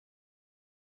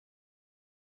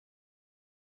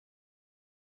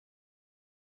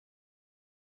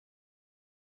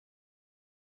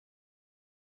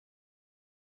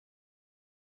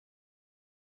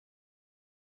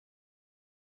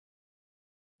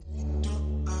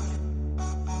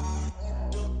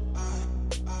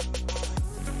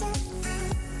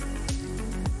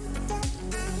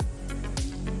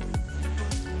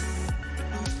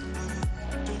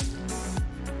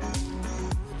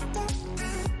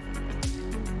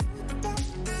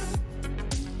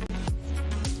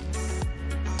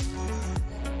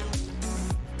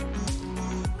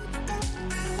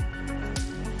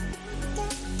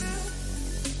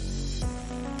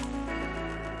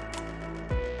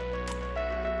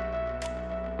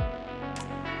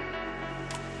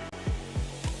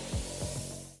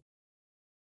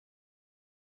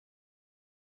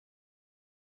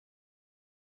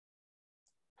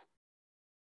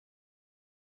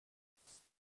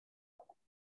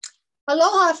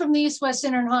Aloha from the East-West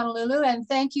Center in Honolulu, and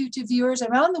thank you to viewers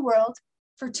around the world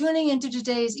for tuning into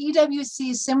today's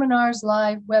EWC Seminars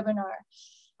Live webinar.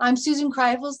 I'm Susan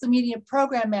Kreivels, the Media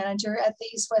Program Manager at the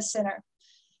East-West Center.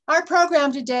 Our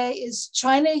program today is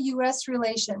China-U.S.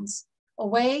 relations, a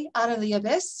way out of the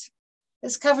abyss.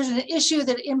 This covers an issue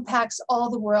that impacts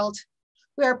all the world.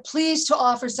 We are pleased to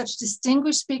offer such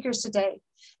distinguished speakers today,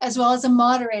 as well as a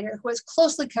moderator who has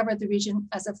closely covered the region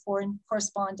as a foreign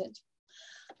correspondent.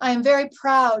 I am very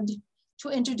proud to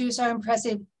introduce our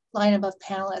impressive lineup of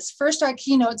panelists. First, our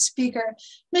keynote speaker,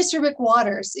 Mr. Rick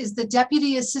Waters, is the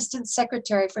Deputy Assistant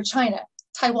Secretary for China,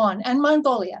 Taiwan, and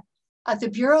Mongolia at the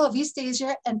Bureau of East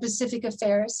Asia and Pacific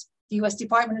Affairs, the U.S.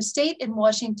 Department of State in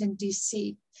Washington,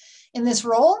 D.C. In this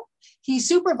role, he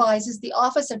supervises the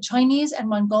Office of Chinese and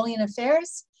Mongolian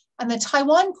Affairs and the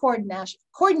Taiwan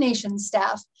coordination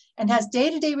staff, and has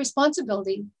day-to-day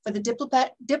responsibility for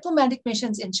the diplomatic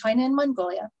missions in China and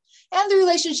Mongolia and the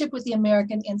relationship with the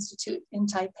American Institute in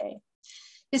Taipei.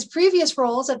 His previous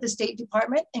roles at the State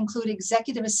Department include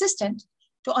Executive Assistant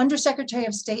to Undersecretary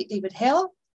of State David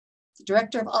Hale, the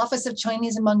Director of Office of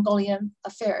Chinese and Mongolian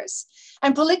Affairs,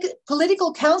 and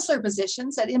political counselor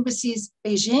positions at embassies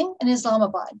Beijing and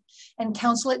Islamabad and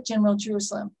Consulate General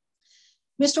Jerusalem.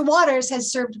 Mr. Waters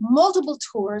has served multiple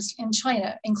tours in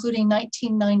China, including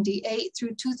 1998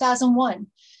 through 2001,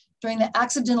 during the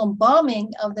accidental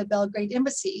bombing of the Belgrade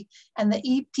Embassy and the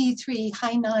EP3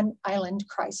 Hainan Island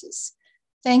crisis.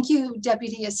 Thank you,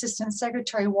 Deputy Assistant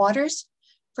Secretary Waters,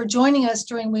 for joining us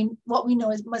during what we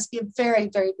know must be a very,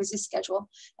 very busy schedule.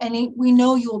 And we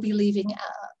know you will be leaving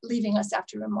us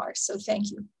after remarks, so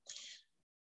thank you.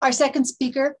 Our second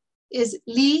speaker is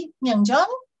Li Mingzheng,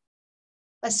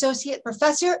 Associate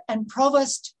Professor and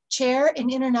Provost Chair in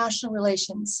International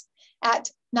Relations at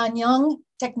Nanyang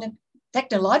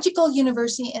Technological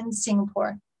University in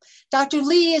Singapore. Dr.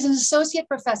 Li is an Associate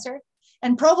Professor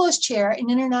and Provost Chair in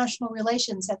International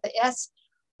Relations at the S.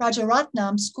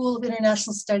 Rajaratnam School of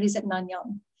International Studies at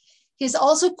Nanyang. He is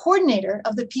also coordinator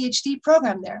of the PhD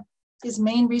program there. His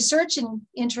main research and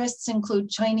interests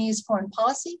include Chinese foreign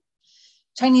policy,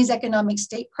 Chinese economic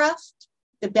statecraft,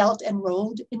 the Belt and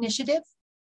Road Initiative,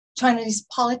 Chinese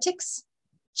politics,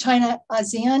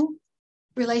 China-ASEAN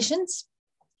relations,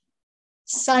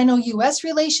 Sino-U.S.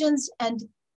 relations, and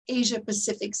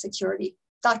Asia-Pacific security.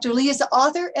 Dr. Li is the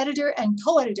author, editor, and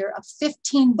co-editor of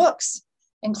 15 books,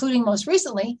 including most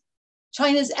recently,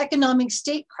 China's Economic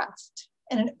Statecraft,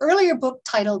 and an earlier book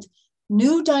titled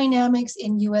New Dynamics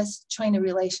in U.S.-China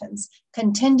Relations,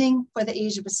 Contending for the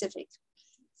Asia-Pacific.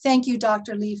 Thank you,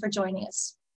 Dr. Li, for joining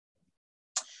us.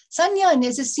 Sun Yun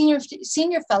is a senior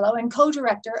fellow and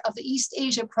co-director of the East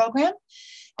Asia program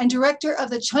and director of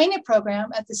the China program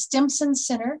at the Stimson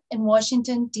Center in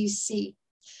Washington, D.C.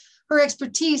 Her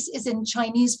expertise is in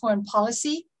Chinese foreign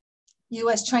policy,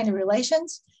 U.S.-China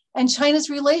relations, and China's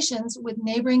relations with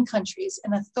neighboring countries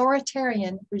and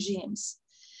authoritarian regimes.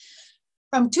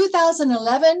 From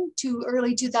 2011 to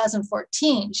early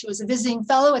 2014, she was a visiting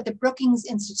fellow at the Brookings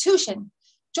Institution,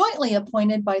 jointly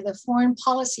appointed by the Foreign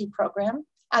Policy Program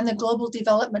and the Global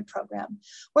Development Program,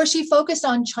 where she focused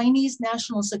on Chinese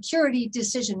national security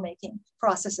decision-making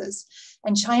processes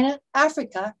and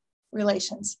China-Africa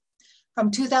relations. From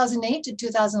 2008 to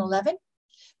 2011,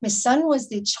 Ms. Sun was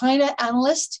the China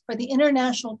analyst for the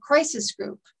International Crisis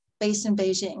Group based in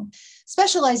Beijing,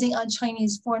 specializing on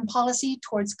Chinese foreign policy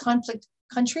towards conflict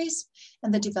countries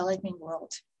and the developing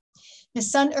world. Ms.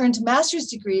 Sun earned master's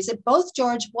degrees at both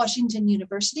George Washington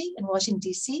University in Washington,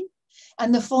 D.C.,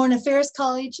 and the Foreign Affairs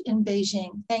College in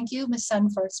Beijing. Thank you, Ms. Sun,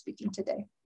 for speaking today.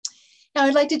 Now,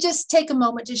 I'd like to just take a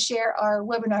moment to share our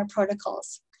webinar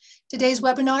protocols. Today's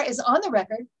webinar is on the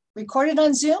record, recorded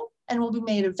on Zoom, and will be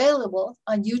made available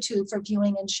on YouTube for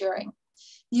viewing and sharing.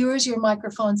 Viewers, your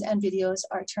microphones and videos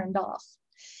are turned off.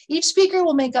 Each speaker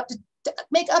will make up to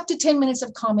 10 minutes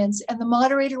of comments, and the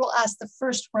moderator will ask the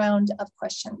first round of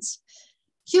questions.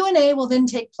 Q&A will then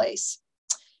take place.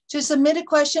 To submit a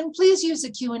question, please use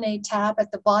the Q&A tab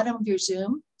at the bottom of your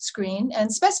Zoom screen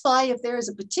and specify if there is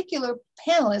a particular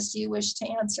panelist you wish to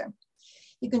answer.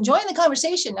 You can join the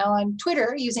conversation now on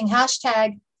Twitter using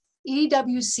hashtag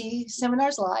EWC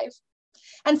Seminars Live,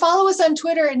 and follow us on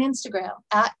Twitter and Instagram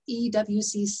at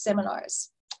EWC Seminars.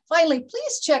 Finally,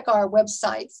 please check our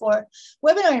website for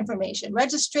webinar information,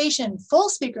 registration, full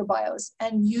speaker bios,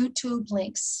 and YouTube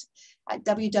links at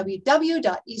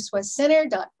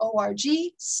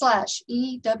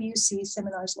www.eastwestcenter.org/EWC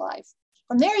Seminars Live.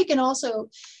 From there, you can also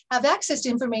have access to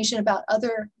information about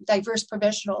other diverse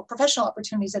professional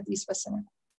opportunities at the East-West Center.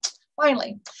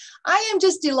 Finally, I am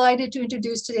just delighted to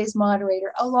introduce today's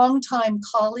moderator, a longtime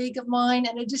colleague of mine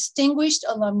and a distinguished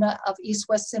alumna of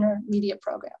East-West Center media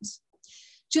programs.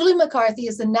 Julie McCarthy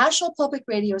is the National Public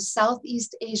Radio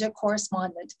Southeast Asia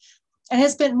correspondent and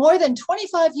has spent more than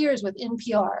 25 years with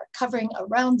NPR, covering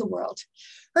around the world.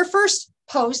 Her first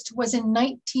post was in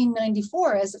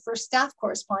 1994 as the first staff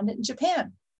correspondent in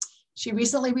Japan. She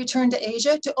recently returned to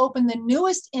Asia to open the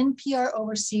newest NPR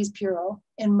Overseas Bureau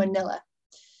in Manila.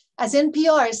 As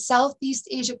NPR's Southeast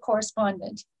Asia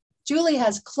correspondent, Julie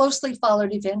has closely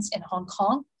followed events in Hong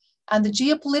Kong and the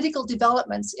geopolitical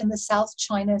developments in the South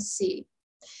China Sea.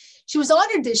 She was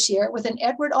honored this year with an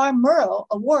Edward R. Murrow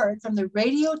Award from the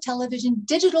Radio Television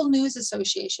Digital News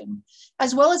Association,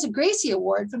 as well as a Gracie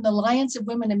Award from the Alliance of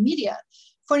Women in Media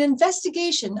for an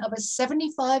investigation of a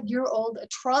 75-year-old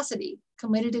atrocity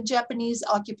committed in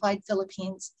Japanese-occupied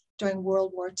Philippines during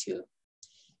World War II.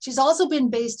 She's also been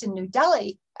based in New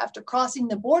Delhi after crossing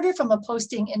the border from a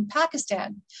posting in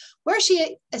Pakistan, where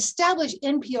she established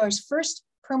NPR's first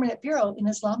permanent bureau in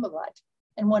Islamabad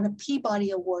and won a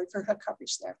Peabody Award for her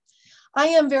coverage there. I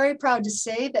am very proud to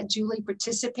say that Julie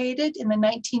participated in the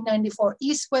 1994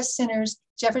 East-West Center's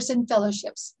Jefferson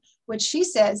Fellowships, which she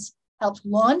says helped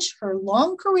launch her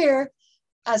long career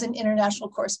as an international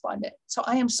correspondent. So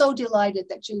I am so delighted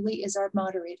that Julie is our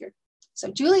moderator.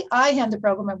 So Julie, I hand the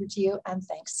program over to you, and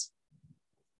thanks.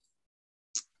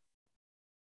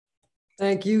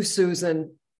 Thank you,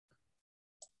 Susan.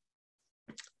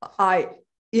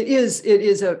 It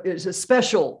is a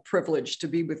special privilege to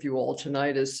be with you all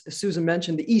tonight. As Susan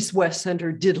mentioned, the East-West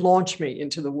Center did launch me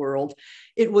into the world.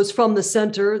 It was from the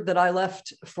center that I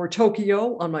left for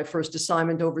Tokyo on my first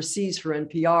assignment overseas for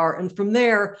NPR. And from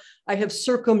there, I have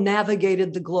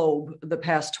circumnavigated the globe the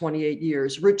past 28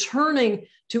 years, returning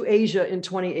to Asia in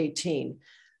 2018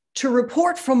 to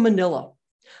report from Manila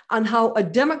on how a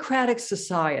democratic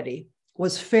society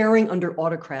was faring under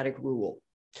autocratic rule.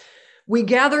 We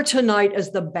gather tonight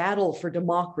as the battle for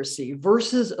democracy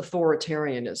versus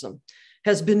authoritarianism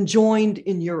has been joined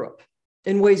in Europe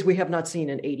in ways we have not seen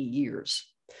in 80 years.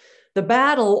 The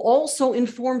battle also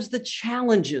informs the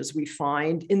challenges we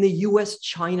find in the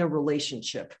US-China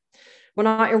relationship. When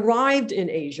I arrived in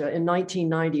Asia in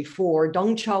 1994,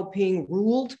 Deng Xiaoping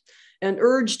ruled and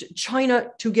urged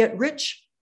China to get rich,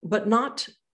 but not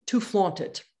to flaunt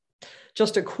it.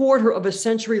 Just a quarter of a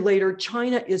century later,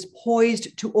 China is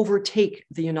poised to overtake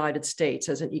the United States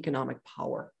as an economic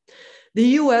power. The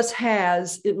US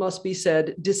has, it must be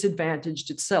said, disadvantaged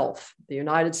itself. The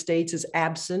United States is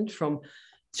absent from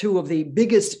two of the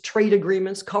biggest trade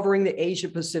agreements covering the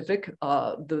Asia-Pacific,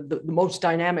 the most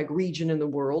dynamic region in the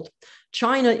world.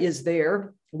 China is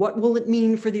there. What will it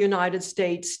mean for the United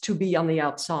States to be on the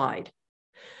outside?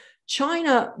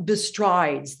 China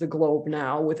bestrides the globe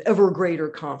now with ever greater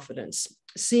confidence,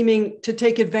 seeming to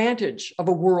take advantage of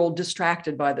a world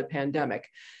distracted by the pandemic.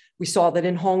 We saw that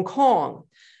in Hong Kong,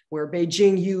 where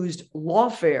Beijing used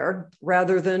lawfare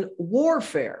rather than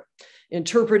warfare,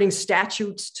 interpreting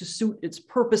statutes to suit its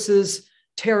purposes,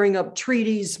 tearing up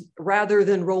treaties rather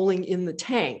than rolling in the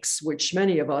tanks, which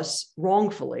many of us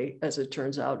wrongfully, as it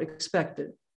turns out,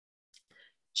 expected.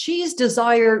 Xi's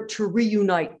desire to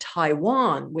reunite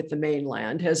Taiwan with the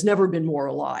mainland has never been more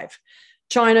alive.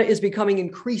 China is becoming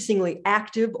increasingly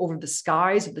active over the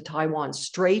skies of the Taiwan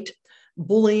Strait,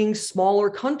 bullying smaller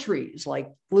countries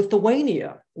like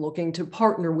Lithuania, looking to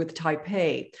partner with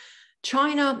Taipei.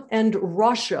 China and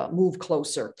Russia move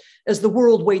closer as the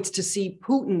world waits to see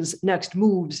Putin's next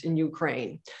moves in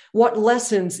Ukraine. What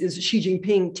lessons is Xi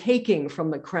Jinping taking from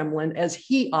the Kremlin as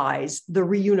he eyes the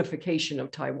reunification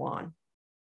of Taiwan?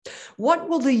 What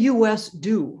will the US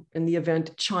do in the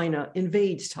event China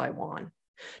invades Taiwan?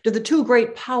 Do the two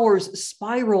great powers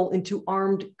spiral into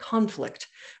armed conflict?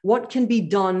 What can be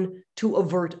done to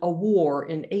avert a war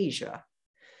in Asia?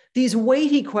 These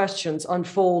weighty questions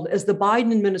unfold as the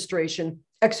Biden administration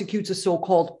executes a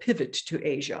so-called pivot to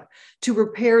Asia to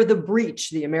repair the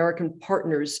breach the American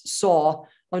partners saw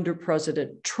under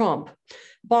President Trump.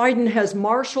 Biden has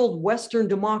marshaled Western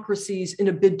democracies in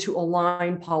a bid to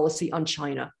align policy on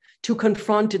China, to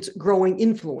confront its growing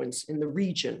influence in the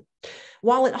region.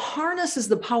 While it harnesses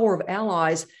the power of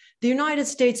allies, the United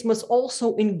States must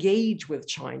also engage with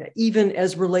China, even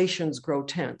as relations grow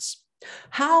tense.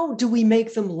 How do we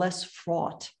make them less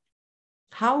fraught?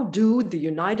 How do the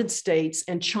United States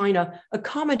and China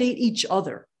accommodate each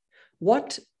other?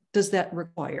 What does that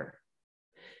require?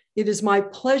 It is my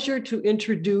pleasure to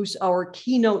introduce our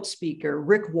keynote speaker,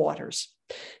 Rick Waters.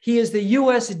 He is the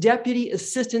U.S. Deputy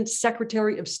Assistant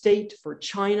Secretary of State for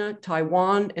China,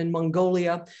 Taiwan, and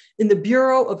Mongolia in the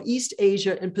Bureau of East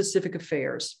Asia and Pacific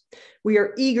Affairs. We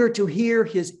are eager to hear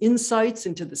his insights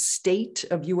into the state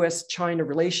of U.S.-China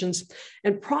relations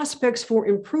and prospects for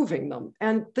improving them,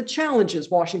 and the challenges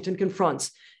Washington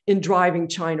confronts in driving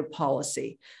China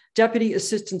policy. Deputy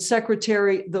Assistant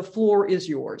Secretary, the floor is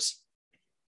yours.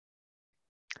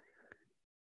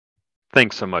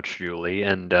 Thanks so much, Julie,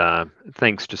 and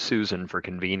thanks to Susan for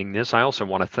convening this. I also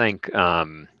want to thank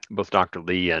both Dr.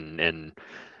 Lee and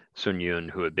Sun Yun,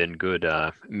 who have been good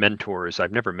mentors.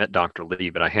 I've never met Dr. Lee,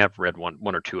 but I have read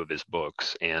one or two of his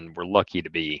books, and we're lucky to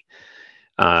be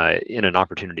in an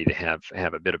opportunity to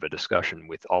have a bit of a discussion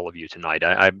with all of you tonight.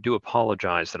 I do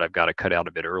apologize that I've got to cut out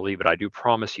a bit early, but I do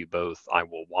promise you both I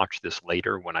will watch this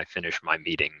later when I finish my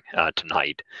meeting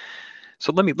tonight.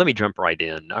 So let me jump right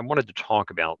in. I wanted to talk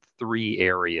about three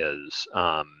areas.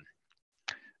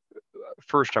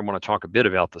 First, I want to talk a bit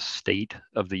about the state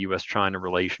of the U.S.-China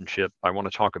relationship. I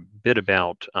want to talk a bit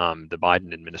about the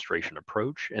Biden administration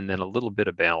approach, and then a little bit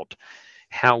about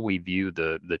how we view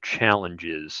the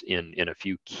challenges in a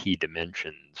few key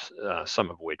dimensions, some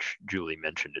of which Julie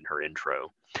mentioned in her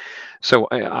intro. So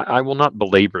I will not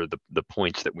belabor the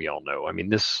points that we all know. I mean,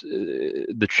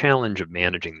 the challenge of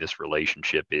managing this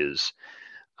relationship is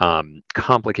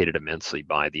complicated immensely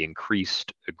by the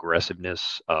increased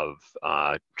aggressiveness of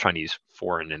Chinese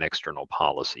foreign and external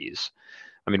policies.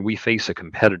 I mean, we face a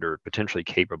competitor potentially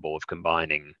capable of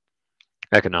combining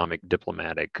economic,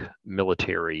 diplomatic,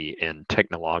 military, and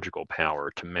technological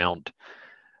power to mount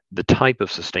the type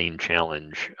of sustained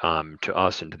challenge to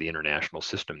us and to the international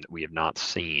system that we have not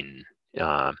seen.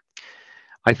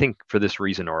 I think for this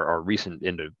reason, our recent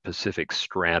Indo-Pacific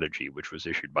strategy, which was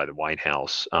issued by the White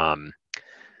House,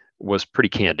 was pretty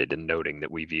candid in noting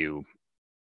that we view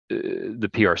the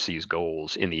PRC's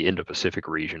goals in the Indo-Pacific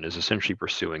region as essentially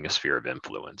pursuing a sphere of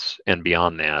influence, and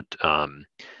beyond that,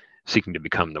 seeking to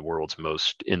become the world's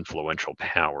most influential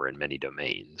power in many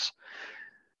domains.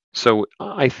 So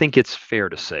I think it's fair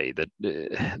to say that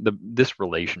this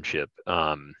relationship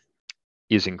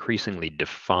is increasingly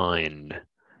defined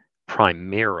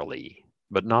primarily,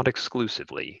 but not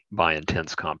exclusively, by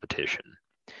intense competition.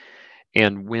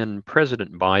 And when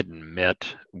President Biden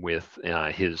met with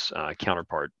his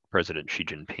counterpart, President Xi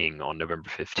Jinping, on November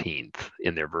 15th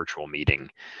in their virtual meeting,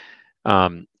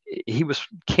 he was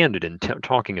candid in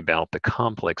talking about the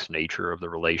complex nature of the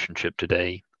relationship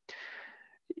today.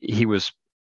 He was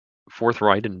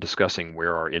forthright in discussing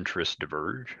where our interests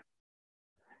diverge.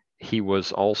 He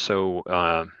was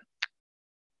also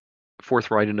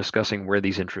forthright in discussing where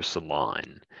these interests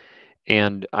align.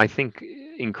 And I think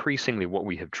increasingly what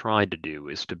we have tried to do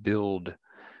is to build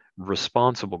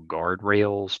responsible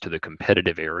guardrails to the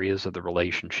competitive areas of the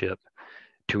relationship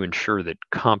to ensure that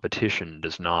competition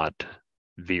does not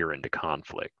veer into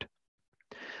conflict.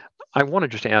 I want to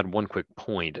just add one quick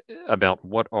point about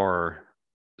what our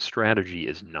strategy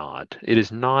is not. It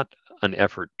is not an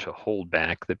effort to hold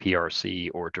back the PRC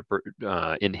or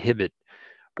to inhibit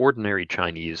ordinary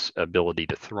Chinese ability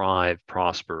to thrive,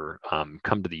 prosper,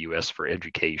 come to the U.S. for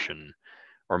education,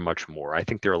 or much more. I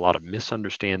think there are a lot of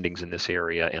misunderstandings in this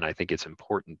area, and I think it's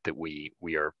important that we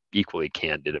are equally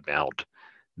candid about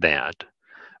that.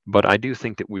 But I do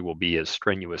think that we will be as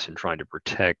strenuous in trying to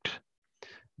protect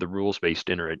the rules-based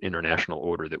international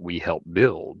order that we help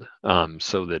build,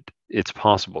 so that it's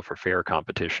possible for fair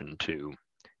competition to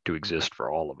exist for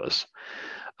all of us.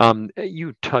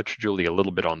 You touched, Julie, a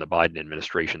little bit on the Biden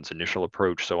administration's initial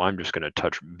approach, so I'm just going to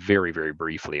touch very, very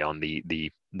briefly on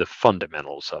the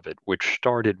fundamentals of it, which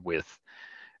started with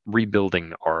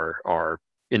rebuilding our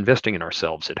investing in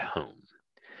ourselves at home.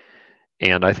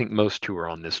 And I think most who are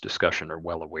on this discussion are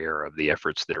well aware of the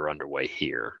efforts that are underway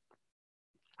here.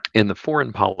 In the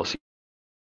foreign policy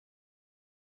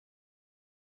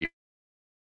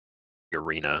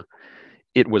arena,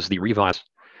 it was the revised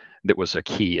that was a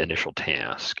key initial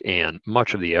task. And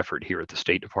much of the effort here at the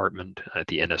State Department, at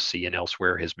the NSC and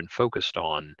elsewhere has been focused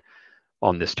on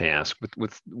this task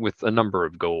with a number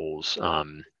of goals,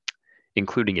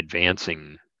 including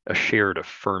advancing a shared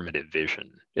affirmative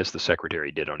vision, as the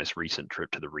Secretary did on his recent trip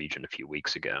to the region a few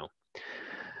weeks ago.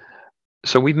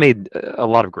 So we've made a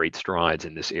lot of great strides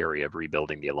in this area of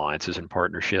rebuilding the alliances and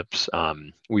partnerships.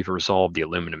 We've resolved the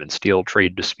aluminum and steel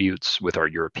trade disputes with our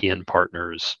European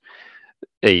partners.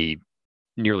 A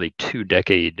nearly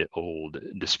 2-decade-old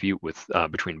dispute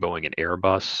between Boeing and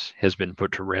Airbus has been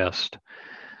put to rest.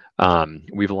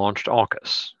 We've launched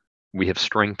AUKUS. We have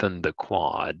strengthened the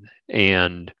Quad,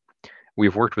 and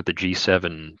We've worked with the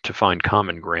G7 to find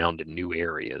common ground in new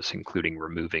areas, including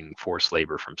removing forced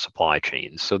labor from supply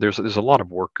chains. So there's a lot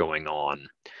of work going on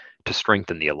to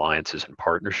strengthen the alliances and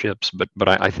partnerships. But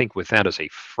I think with that as a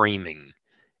framing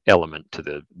element to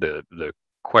the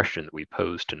question that we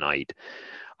posed tonight,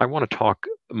 I want to talk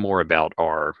more about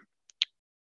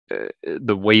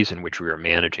the ways in which we are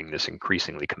managing this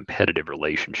increasingly competitive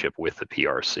relationship with the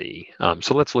PRC.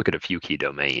 So let's look at a few key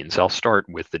domains. I'll start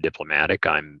with the diplomatic.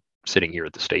 I'm sitting here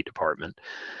at the State Department.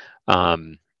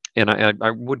 And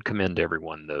I would commend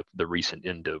everyone the recent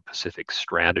Indo-Pacific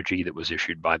strategy that was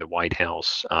issued by the White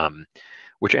House,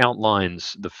 which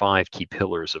outlines the 5 key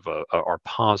pillars of our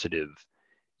positive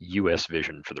U.S.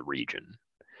 vision for the region.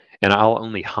 And I'll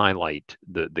only highlight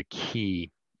the key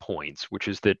points, which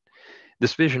is that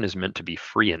this vision is meant to be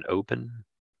free and open.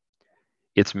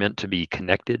 It's meant to be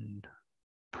connected,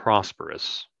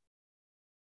 prosperous,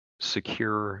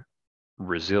 secure,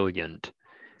 resilient,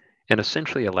 and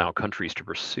essentially allow countries to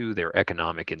pursue their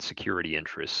economic and security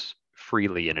interests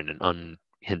freely and in an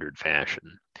unhindered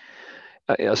fashion.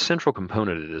 A central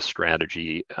component of this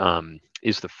strategy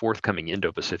is the forthcoming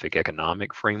Indo-Pacific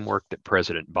Economic Framework that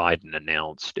President Biden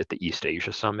announced at the East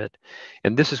Asia Summit.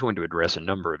 And this is going to address a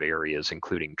number of areas,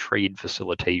 including trade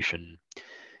facilitation,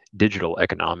 digital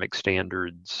economic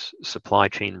standards, supply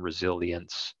chain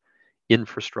resilience,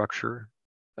 infrastructure,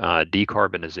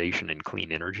 decarbonization and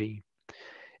clean energy,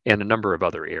 and a number of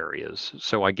other areas.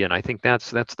 So again, I think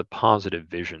that's the positive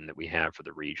vision that we have for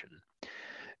the region.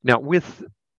 Now, with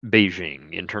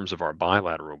Beijing, in terms of our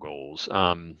bilateral goals,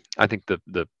 I think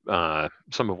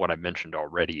some of what I mentioned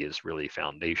already is really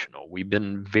foundational. We've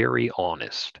been very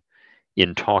honest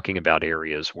in talking about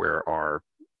areas where our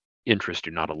interests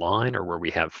do not align or where we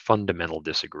have fundamental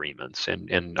disagreements.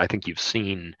 And I think you've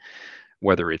seen,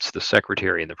 whether it's the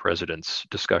Secretary and the President's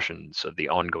discussions of the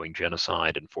ongoing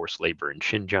genocide and forced labor in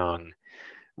Xinjiang,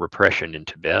 repression in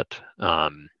Tibet,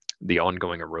 the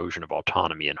ongoing erosion of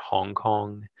autonomy in Hong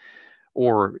Kong,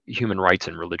 or human rights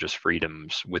and religious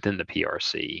freedoms within the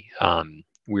PRC.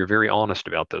 We're very honest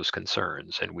about those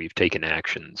concerns, and we've taken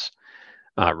actions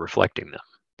reflecting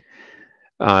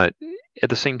them. At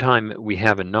the same time, we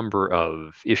have a number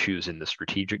of issues in the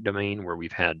strategic domain where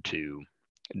we've had to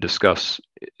discuss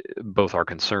both our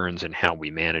concerns and how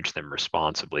we manage them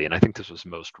responsibly. And I think this was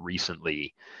most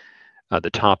recently the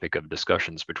topic of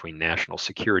discussions between National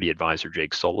Security Advisor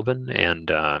Jake Sullivan and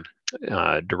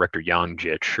Director Yang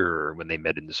Jiechi when they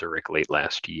met in Zurich late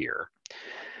last year.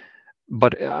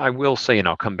 But I will say, and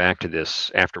I'll come back to this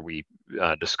after we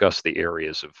discuss the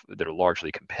areas that are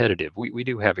largely competitive, we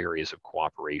do have areas of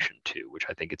cooperation too, which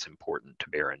I think it's important to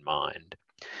bear in mind.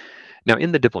 Now,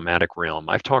 in the diplomatic realm,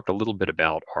 I've talked a little bit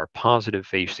about our positive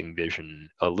facing vision,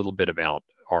 a little bit about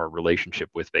our relationship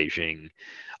with Beijing.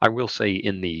 I will say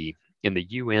in the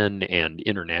UN and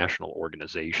international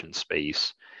organization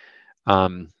space,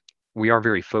 we are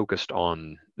very focused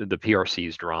on the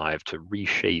PRC's drive to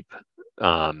reshape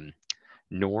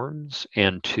norms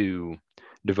and to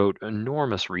devote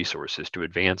enormous resources to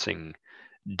advancing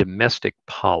domestic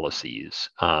policies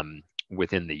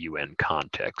within the UN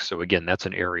context. So again, that's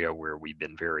an area where we've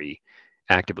been very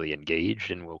actively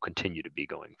engaged and will continue to be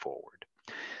going forward.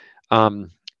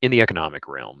 In the economic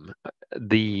realm,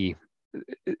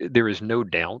 there is no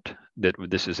doubt that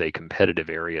this is a competitive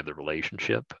area of the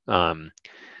relationship.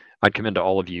 I'd commend to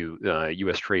all of you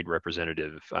U.S. Trade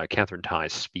Representative Catherine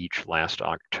Tai's speech last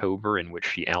October, in which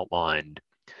she outlined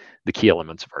the key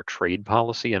elements of our trade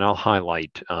policy, and I'll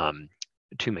highlight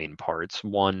 2 main parts.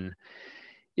 One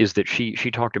is that she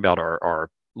talked about our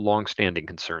longstanding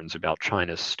concerns about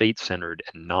China's state-centered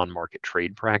and non-market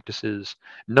trade practices,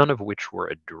 none of which were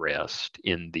addressed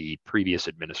in the previous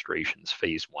administration's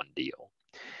Phase 1 deal.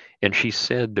 And she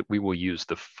said that we will use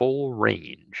the full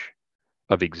range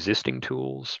of existing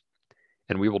tools,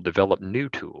 and we will develop new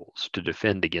tools to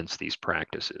defend against these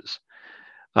practices.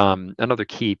 Another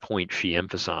key point she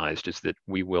emphasized is that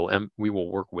we will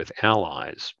work with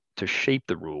allies to shape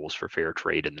the rules for fair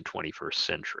trade in the 21st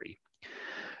century.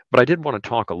 But I did want to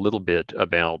talk a little bit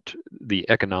about the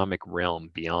economic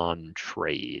realm beyond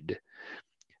trade.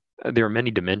 There are many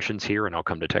dimensions here, and I'll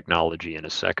come to technology in a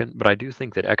second, but I do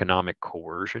think that economic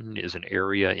coercion is an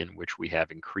area in which we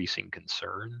have increasing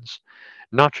concerns,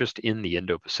 not just in the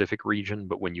Indo-Pacific region,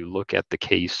 but when you look at the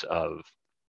case of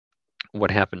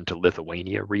what happened to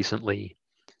Lithuania recently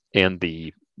and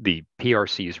the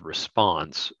PRC's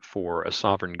response for a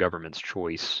sovereign government's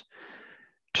choice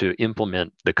to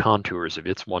implement the contours of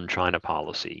its One China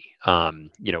policy.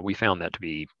 We found that to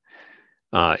be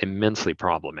immensely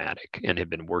problematic and have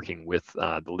been working with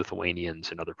the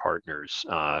Lithuanians and other partners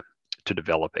to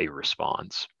develop a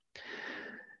response.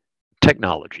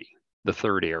 Technology, the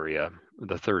third area,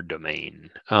 the third domain,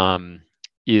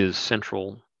 is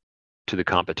central to the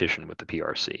competition with the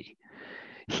PRC.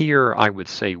 Here, I would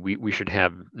say we should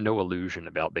have no illusion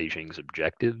about Beijing's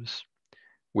objectives,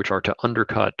 which are to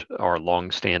undercut our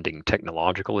longstanding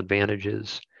technological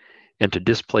advantages and to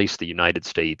displace the United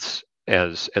States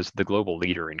as the global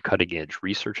leader in cutting-edge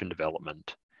research and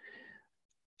development.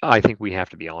 I think we have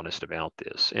to be honest about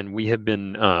this. And we have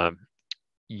been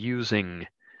using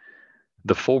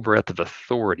the full breadth of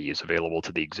authorities available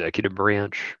to the executive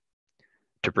branch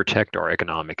to protect our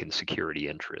economic and security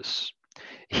interests.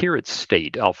 Here at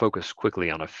State, I'll focus quickly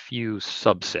on a few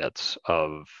subsets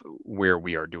of where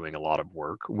we are doing a lot of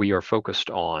work. We are focused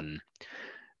on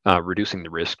reducing the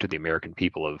risk to the American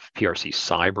people of PRC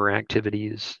cyber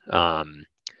activities.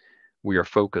 We are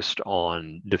focused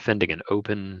on defending an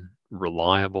open,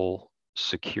 reliable,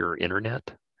 secure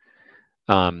internet.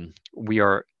 We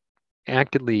are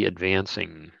actively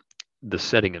advancing the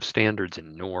setting of standards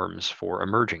and norms for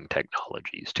emerging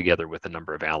technologies together with a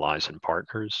number of allies and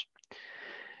partners.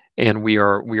 And we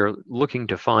are looking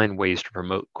to find ways to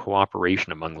promote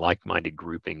cooperation among like-minded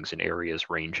groupings in areas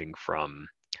ranging from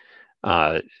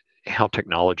how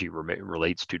technology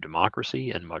relates to democracy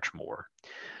and much more.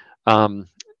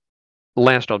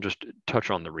 Last, I'll just touch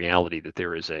on the reality that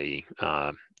there is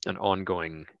an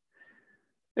ongoing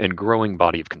and growing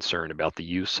body of concern about the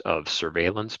use of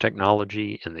surveillance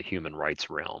technology in the human rights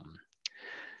realm.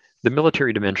 The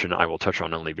military dimension I will touch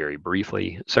on only very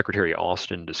briefly. Secretary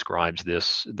Austin describes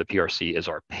the PRC, as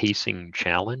our pacing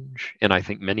challenge, and I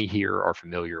think many here are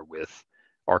familiar with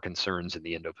our concerns in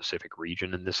the Indo-Pacific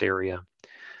region in this area.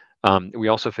 We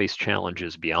also face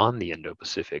challenges beyond the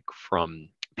Indo-Pacific from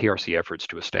PRC efforts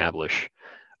to establish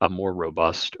a more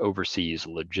robust overseas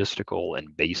logistical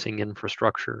and basing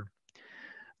infrastructure.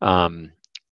 And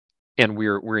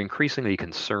we're increasingly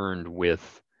concerned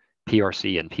with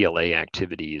PRC and PLA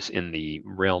activities in the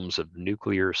realms of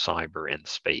nuclear, cyber, and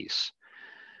space.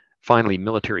 Finally,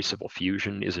 military-civil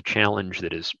fusion is a challenge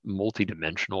that is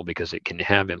multidimensional because it can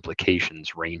have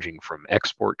implications ranging from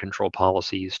export control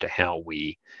policies to how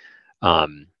we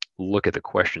look at the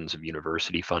questions of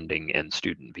university funding and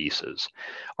student visas.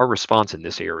 Our response in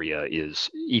this area is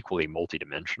equally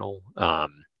multidimensional.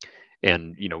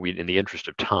 And in the interest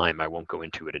of time, I won't go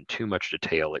into it in too much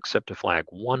detail, except to flag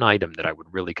one item that I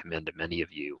would really commend to many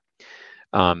of you.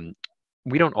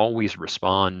 We don't always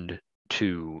respond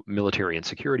to military and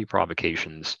security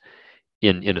provocations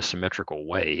in a symmetrical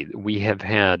way. We have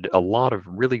had a lot of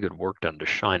really good work done to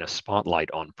shine a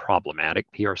spotlight on problematic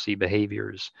PRC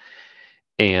behaviors.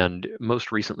 And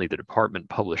most recently, the department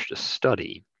published a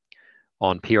study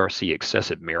on PRC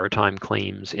excessive maritime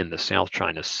claims in the South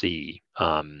China Sea,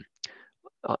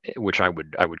 which I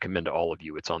would commend to all of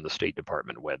you. It's on the State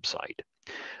Department website.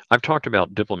 I've talked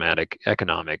about diplomatic,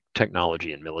 economic,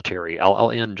 technology, and military.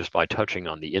 I'll end just by touching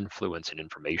on the influence and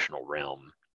informational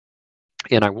realm.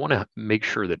 And I want to make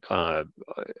sure that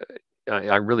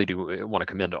I really do want to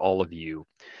commend to all of you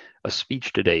a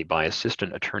speech today by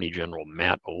Assistant Attorney General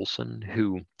Matt Olson,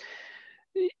 who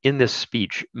in this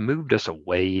speech moved us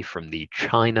away from the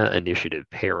China initiative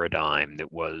paradigm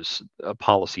that was a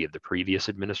policy of the previous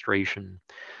administration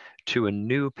to a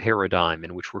new paradigm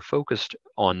in which we're focused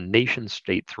on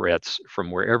nation-state threats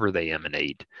from wherever they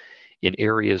emanate in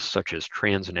areas such as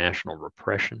transnational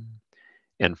repression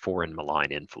and foreign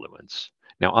malign influence.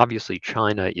 Now, obviously,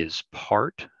 China is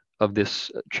part of this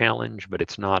challenge, but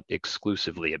it's not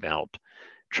exclusively about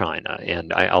China.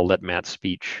 And I'll let Matt's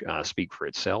speech speak for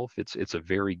itself. It's a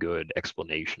very good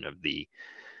explanation of the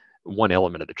one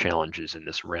element of the challenges in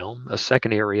this realm. A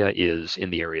second area is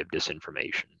in the area of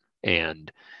disinformation.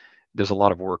 And there's a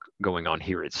lot of work going on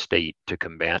here at State to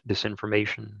combat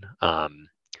disinformation.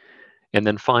 And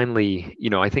then finally,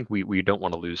 I think we don't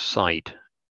want to lose sight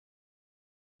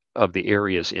of the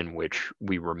areas in which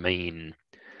we remain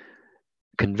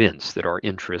convinced that our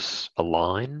interests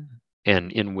align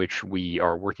and in which we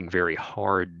are working very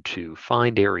hard to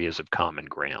find areas of common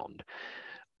ground.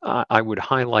 I would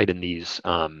highlight in this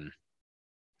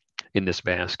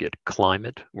basket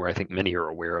climate, where I think many are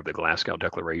aware of the Glasgow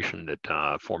Declaration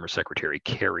that former Secretary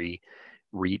Kerry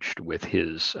reached with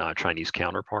his Chinese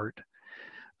counterpart.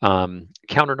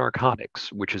 Counter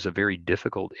narcotics, which is a very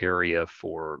difficult area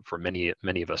for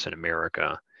many of us in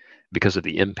America because of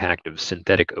the impact of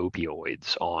synthetic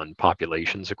opioids on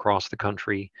populations across the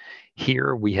country.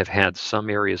 Here we have had some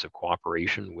areas of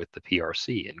cooperation with the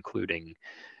PRC, including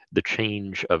the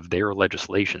change of their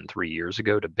legislation 3 years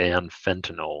ago to ban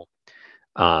fentanyl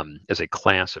as a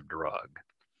class of drug.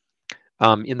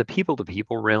 In the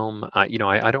people-to-people realm, I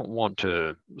don't want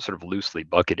to sort of loosely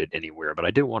bucket it anywhere, but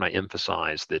I do want to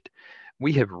emphasize that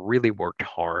we have really worked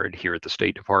hard here at the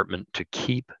State Department to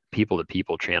keep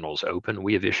people-to-people channels open.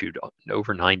 We have issued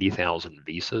over 90,000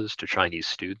 visas to Chinese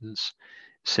students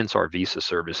since our visa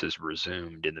services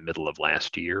resumed in the middle of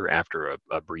last year after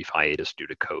a brief hiatus due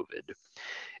to COVID.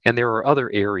 And there are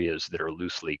other areas that are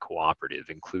loosely cooperative,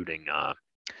 including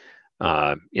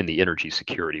in the energy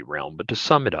security realm. But to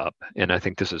sum it up, and I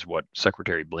think this is what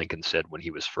Secretary Blinken said when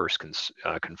he was first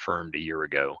confirmed a year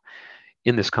ago,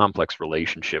 in this complex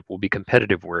relationship, we'll be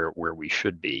competitive where we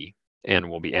should be, and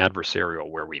we'll be adversarial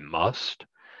where we must,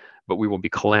 but we will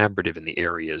be collaborative in the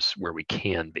areas where we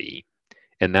can be.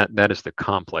 And that is the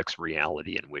complex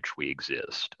reality in which we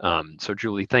exist. So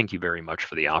Julie, thank you very much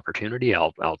for the opportunity.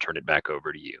 I'll turn it back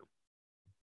over to you.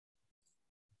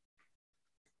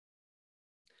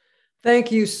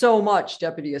 Thank you so much,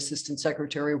 Deputy Assistant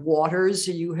Secretary Waters.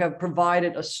 You have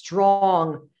provided a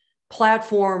strong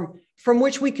platform from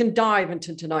which we can dive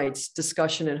into tonight's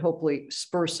discussion and hopefully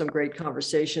spur some great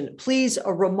conversation. Please,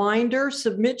 a reminder,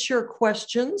 submit your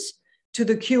questions to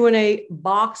the Q&A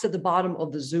box at the bottom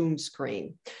of the Zoom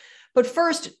screen. But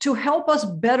first, to help us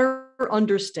better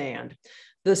understand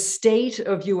the state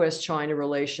of US-China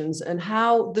relations and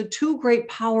how the two great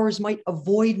powers might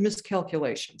avoid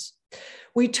miscalculations,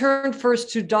 we turn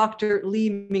first to Dr. Li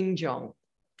Mingjung.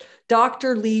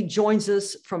 Dr. Li joins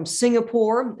us from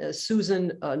Singapore. As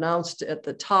Susan announced at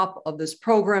the top of this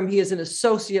program, he is an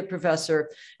associate professor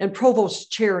and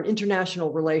provost chair in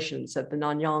international relations at the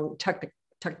Nanyang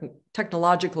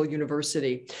Technological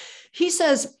University. He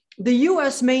says the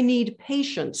US may need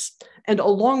patience and a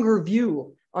longer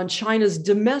view on China's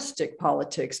domestic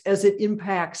politics as it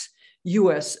impacts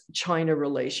US-China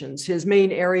relations. His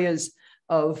main areas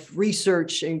of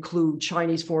research include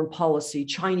Chinese foreign policy,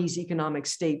 Chinese economic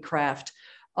statecraft,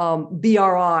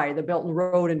 BRI, the Belt and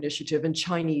Road Initiative, and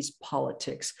Chinese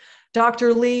politics.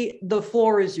 Dr. Li, the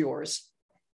floor is yours.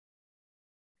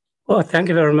 Well, thank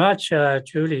you very much,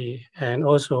 Julie. And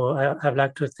also, I'd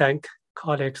like to thank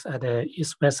colleagues at the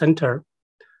East-West Center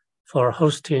for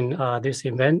hosting this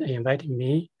event and inviting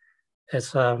me.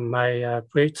 It's my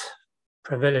great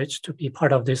privilege to be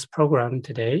part of this program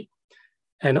today.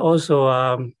 And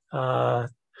also,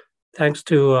 thanks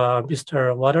to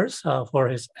Mr. Waters for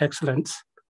his excellent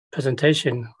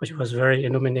presentation, which was very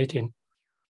illuminating.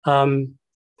 I'm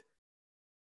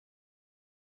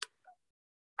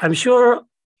sure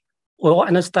we all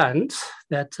understand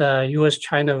that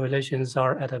US-China relations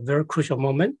are at a very crucial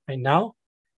moment right now.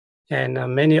 And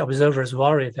many observers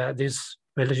worry that this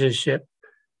relationship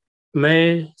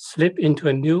may slip into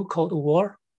a new Cold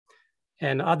War.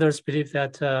 And others believe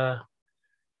that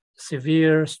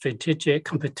severe strategic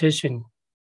competition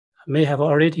may have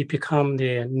already become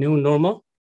the new normal,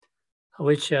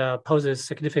 which poses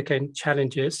significant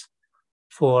challenges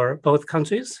for both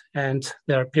countries and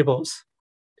their peoples.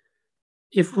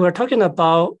 If we're talking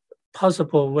about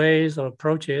possible ways or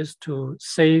approaches to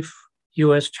save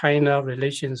US-China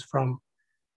relations from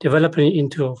developing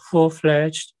into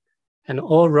full-fledged and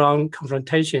all-round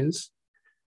confrontations,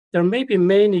 there may be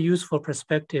many useful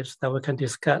perspectives that we can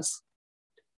discuss.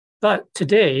 But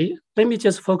today, let me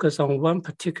just focus on one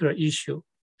particular issue.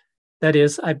 That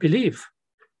is, I believe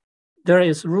there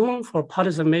is room for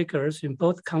policymakers in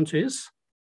both countries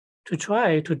to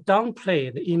try to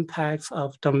downplay the impacts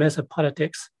of domestic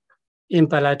politics in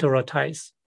bilateral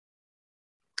ties.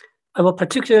 I will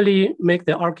particularly make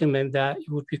the argument that it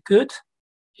would be good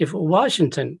if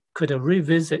Washington could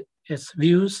revisit its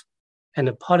views and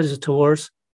the policy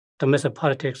towards domestic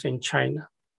politics in China.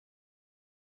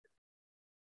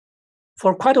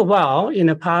 For quite a while, in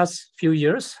the past few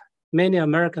years, many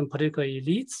American political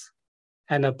elites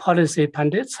and policy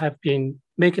pundits have been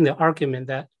making the argument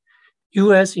that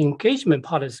US engagement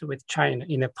policy with China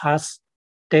in the past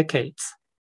decades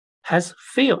has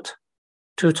failed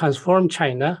to transform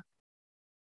China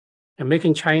and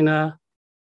making China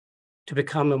to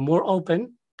become a more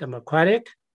open, democratic,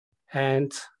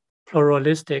 and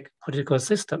pluralistic political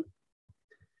system.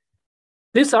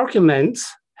 This argument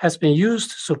has been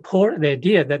used to support the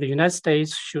idea that the United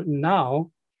States should now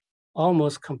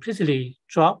almost completely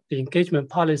drop the engagement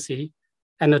policy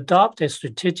and adopt a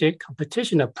strategic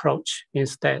competition approach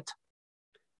instead.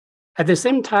 At the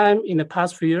same time, in the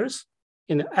past few years,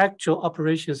 in the actual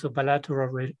operations of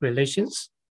bilateral relations,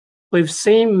 we've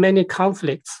seen many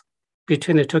conflicts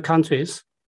between the two countries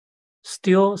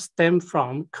still stem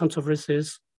from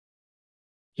controversies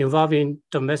involving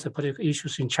domestic political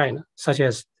issues in China, such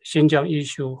as Xinjiang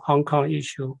issue, Hong Kong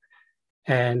issue,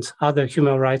 and other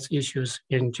human rights issues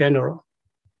in general.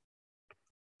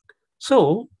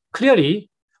 So clearly,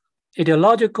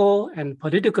 ideological and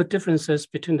political differences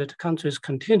between the countries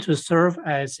continue to serve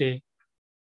as a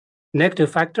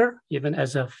negative factor, even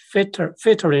as a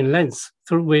filtering lens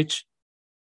through which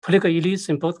political elites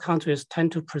in both countries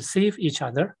tend to perceive each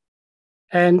other.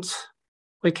 And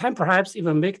we can perhaps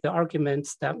even make the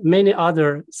arguments that many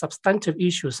other substantive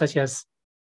issues, such as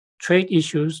trade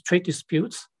issues, trade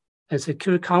disputes, and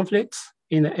security conflicts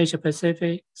in the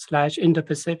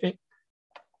Asia-Pacific/Indo-Pacific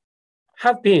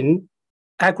have been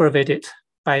aggravated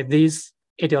by these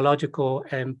ideological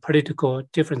and political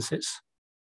differences.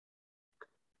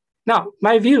 Now,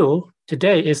 my view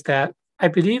today is that I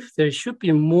believe there should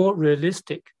be more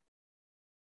realistic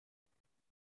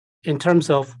in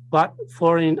terms of what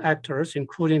foreign actors,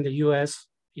 including the US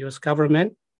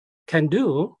government, can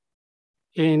do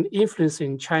in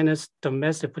influencing China's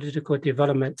domestic political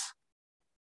developments.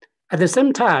 At the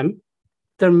same time,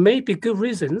 there may be good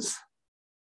reasons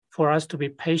for us to be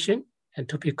patient and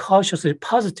to be cautiously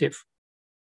positive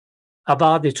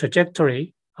about the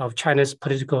trajectory of China's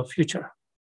political future.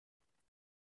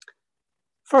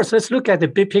 First, let's look at the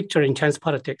big picture in Chinese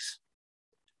politics.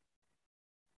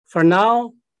 For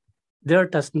now, there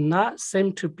does not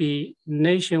seem to be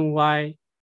nationwide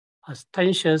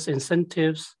ostentatious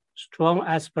incentives, strong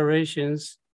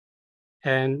aspirations,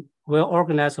 and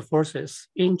well-organized forces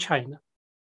in China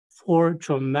for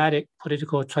dramatic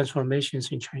political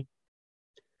transformations in China.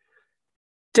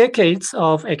 Decades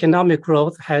of economic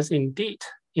growth has indeed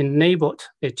enabled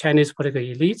the Chinese political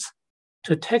elites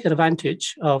to take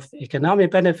advantage of the economic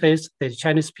benefits that the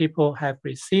Chinese people have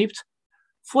received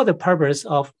for the purpose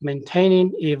of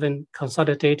maintaining, even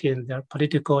consolidating their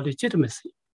political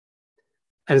legitimacy.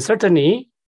 And certainly,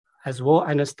 as we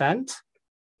understand,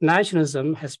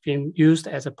 nationalism has been used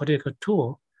as a political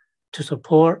tool to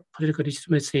support political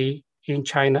legitimacy in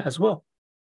China as well.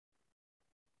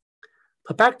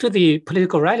 But back to the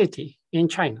political reality in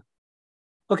China.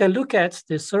 We can look at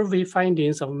the survey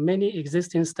findings of many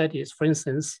existing studies, for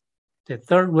instance, the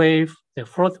third wave, the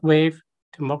fourth wave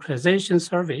democratization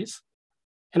surveys.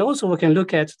 And also we can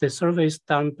look at the surveys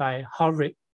done by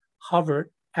Harvard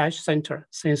Ash Center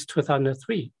since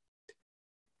 2003.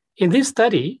 In this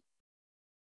study,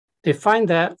 they find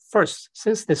that first,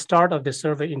 since the start of the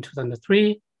survey in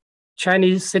 2003,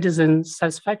 Chinese citizen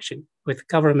satisfaction with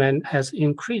government has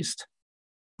increased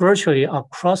virtually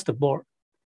across the board.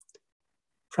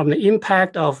 From the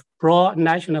impact of broad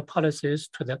national policies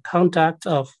to the conduct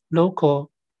of local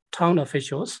town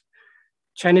officials,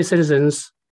 Chinese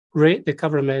citizens rate the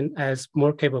government as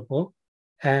more capable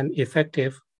and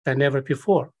effective than ever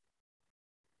before.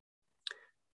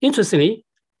 Interestingly,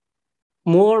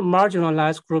 more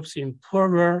marginalized groups in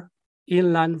poorer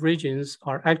inland regions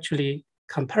are actually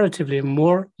comparatively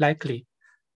more likely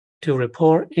to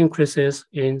report increases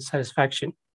in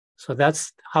satisfaction. So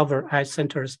that's Harvard Ash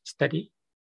Center's study.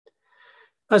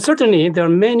 Certainly, there are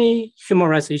many human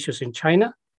rights issues in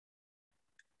China,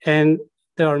 and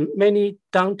there are many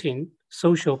daunting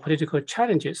social political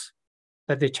challenges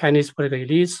that the Chinese political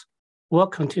elites will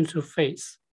continue to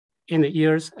face in the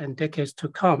years and decades to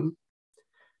come.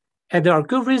 And there are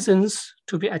good reasons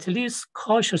to be at least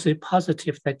cautiously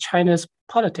positive that China's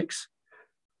politics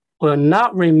will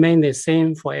not remain the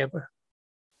same forever.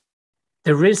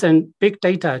 The recent Big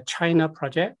Data China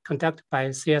project conducted by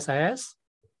CSIS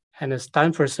and the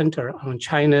Stanford Center on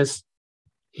China's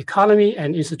economy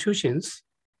and institutions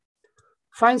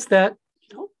finds that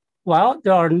while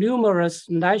there are numerous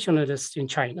nationalists in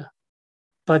China,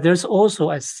 but there's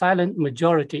also a silent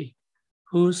majority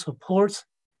who supports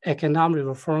economic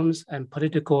reforms and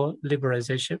political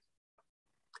liberalization.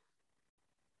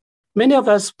 Many of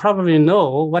us probably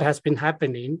know what has been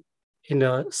happening in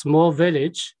a small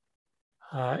village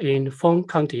in Feng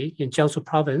County in Jiangsu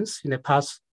province in the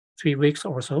past 3 weeks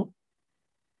or so.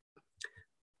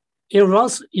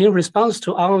 In response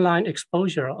to online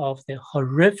exposure of the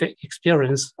horrific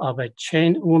experience of a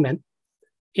chained woman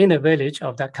in a village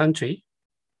of that county,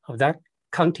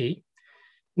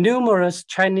 numerous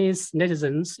Chinese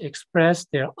netizens expressed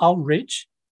their outrage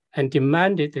and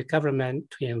demanded the government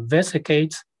to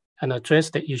investigate and address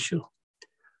the issue.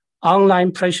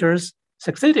 Online pressures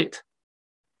succeeded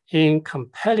in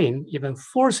compelling, even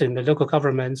forcing the local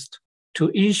governments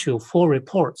to issue full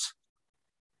reports,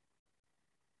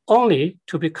 only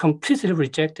to be completely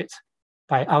rejected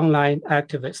by online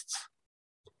activists.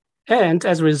 And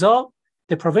as a result,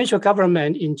 the provincial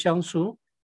government in Jiangsu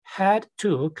had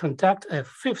to conduct a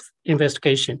 5th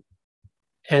investigation.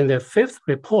 And the 5th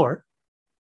report,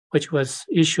 which was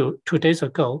issued 2 days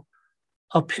ago,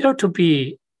 appeared to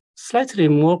be slightly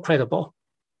more credible.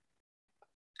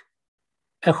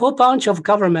 A whole bunch of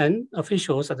government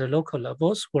officials at the local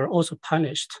levels were also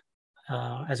punished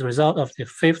as a result of the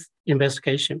 5th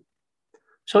investigation.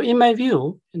 So in my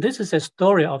view, this is a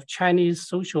story of Chinese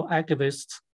social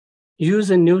activists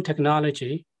using new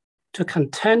technology to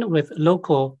contend with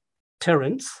local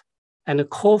tyrants and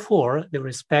call for the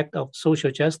respect of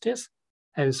social justice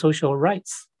and social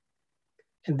rights.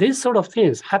 And these sort of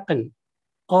things happen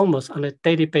almost on a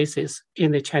daily basis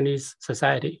in the Chinese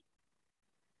society.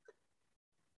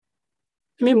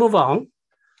 Let me move on.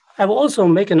 I will also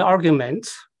make an argument,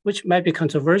 which might be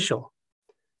controversial,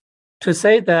 to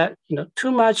say that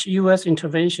too much US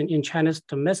intervention in China's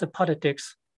domestic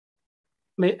politics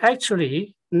may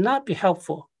actually not be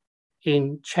helpful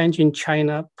in changing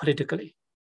China politically.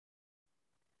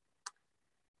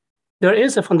 There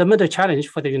is a fundamental challenge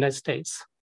for the United States.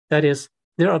 That is,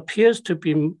 there appears to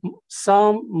be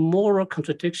some moral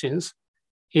contradictions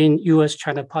in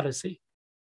US-China policy.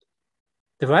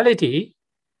 The reality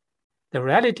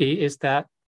is that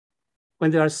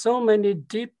when there are so many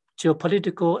deep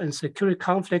geopolitical and security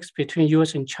conflicts between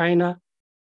US and China,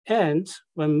 and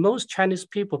when most Chinese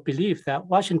people believe that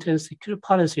Washington's security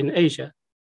policy in Asia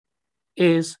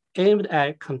is aimed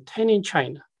at containing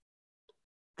China,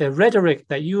 the rhetoric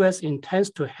that US intends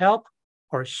to help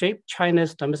or shape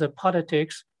China's domestic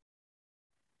politics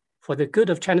for the good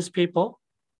of Chinese people,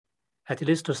 at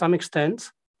least to some extent,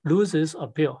 loses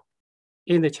appeal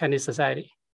in the Chinese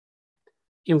society.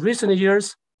 In recent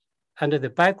years, under the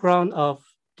background of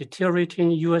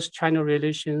deteriorating US-China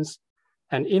relations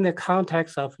and in the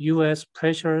context of US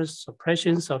pressures,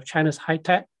 suppressions of China's high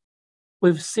tech,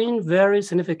 we've seen very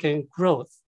significant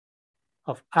growth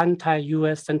of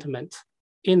anti-US sentiment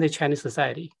in the Chinese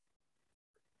society.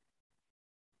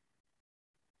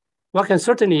 One can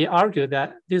certainly argue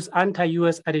that this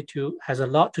anti-US attitude has a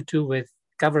lot to do with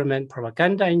government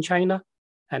propaganda in China,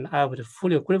 and I would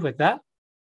fully agree with that.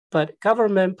 But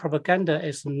government propaganda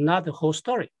is not the whole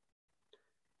story.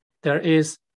 There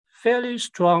is fairly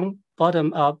strong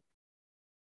bottom-up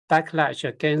backlash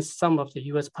against some of the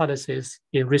US policies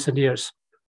in recent years.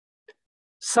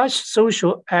 Such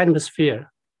social atmosphere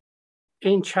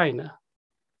in China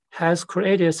has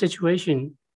created a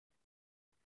situation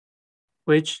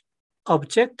which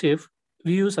objective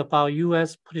views about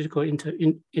US political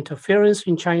interference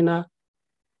in China,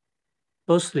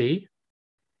 mostly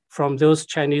from those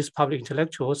Chinese public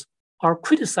intellectuals, are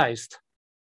criticized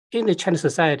in the Chinese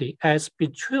society as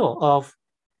betrayal of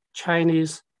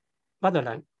Chinese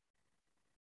motherland.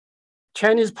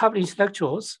 Chinese public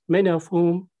intellectuals, many of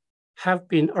whom have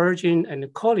been urging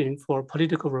and calling for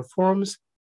political reforms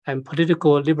and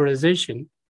political liberalization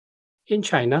in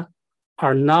China,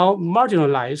 are now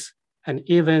marginalized and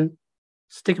even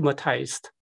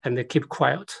stigmatized, and they keep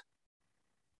quiet.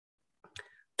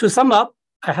 To sum up,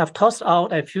 I have tossed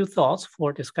out a few thoughts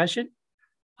for discussion.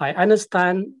 I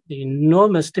understand the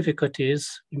enormous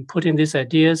difficulties in putting these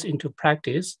ideas into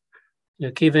practice,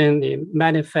 given the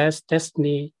manifest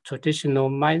destiny traditional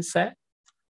mindset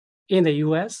in the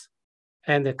US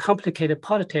and the complicated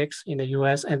politics in the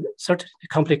US and certain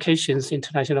complications in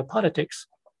international politics.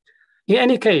 In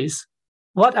any case,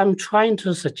 what I'm trying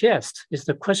to suggest is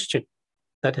the question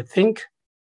that I think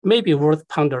may be worth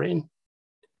pondering.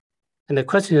 And the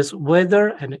question is whether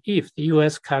and if the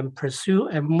US can pursue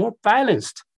a more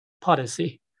balanced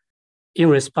policy in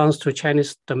response to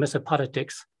Chinese domestic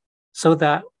politics so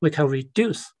that we can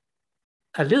reduce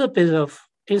a little bit of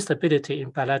instability in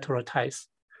bilateral ties.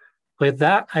 With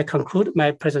that, I conclude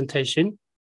my presentation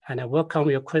and I welcome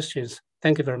your questions.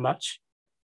 Thank you very much.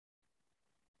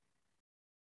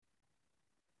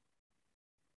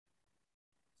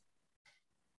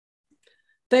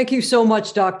 Thank you so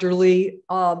much, Dr. Lee.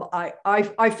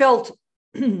 I felt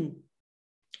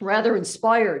rather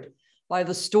inspired by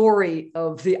the story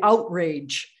of the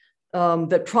outrage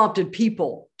that prompted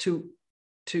people to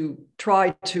try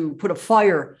to put a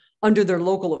fire under their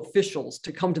local officials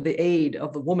to come to the aid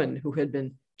of the woman who had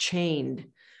been chained.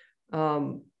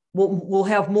 We'll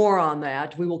have more on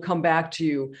that. We will come back to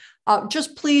you.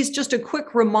 Just a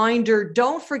quick reminder,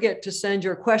 don't forget to send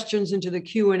your questions into the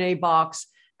Q&A box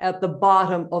at the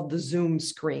bottom of the Zoom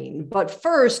screen. But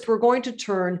first, we're going to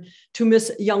turn to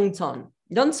Ms. Yang Sun.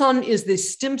 Yang Sun is the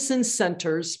Stimson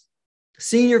Center's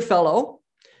Senior Fellow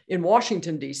in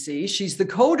Washington, D.C. She's the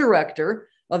co-director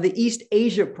of the East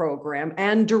Asia Program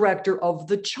and director of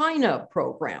the China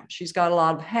Program. She's got a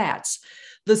lot of hats.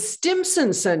 The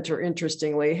Stimson Center,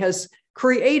 interestingly, has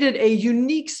created a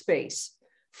unique space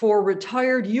for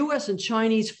retired US and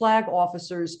Chinese flag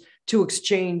officers to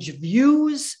exchange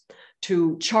views,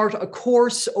 to chart a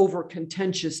course over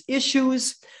contentious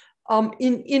issues.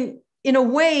 In in a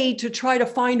way to try to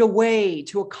find a way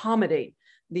to accommodate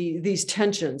these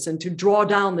tensions and to draw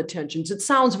down the tensions. It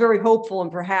sounds very hopeful,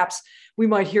 and perhaps we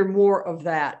might hear more of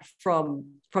that from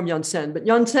Yun-Sen. But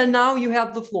Yun-Sen, now you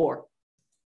have the floor.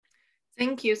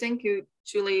 Thank you,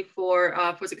 Julie, for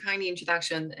the kind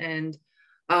introduction, and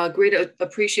great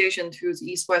appreciation to the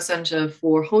East-West Center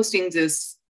for hosting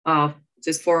this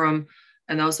forum,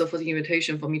 and also for the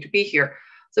invitation for me to be here.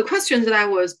 The question that I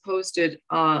was posted,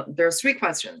 there are 3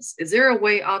 questions. Is there a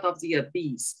way out of the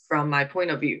abyss from my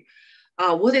point of view?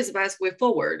 What is the best way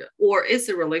forward? Or is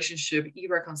the relationship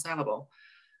irreconcilable?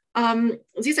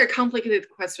 These are complicated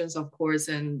questions, of course,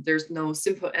 and there's no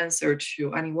simple answer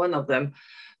to any one of them.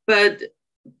 But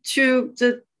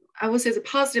I would say the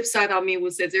positive side of me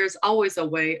would say there's always a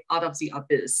way out of the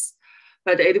abyss,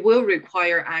 but it will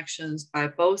require actions by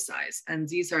both sides. And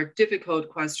these are difficult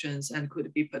questions and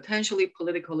could be potentially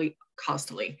politically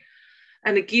costly.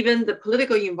 And given the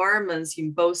political environments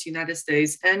in both United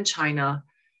States and China,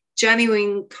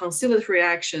 genuine conciliatory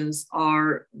actions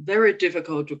are very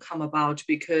difficult to come about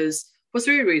because for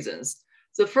 3 reasons.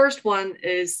 The first one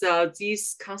is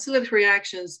these conciliatory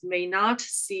actions may not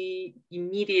see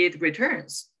immediate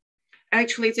returns.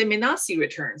 Actually, they may not see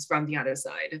returns from the other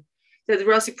side. That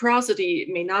reciprocity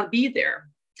may not be there,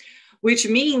 which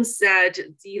means that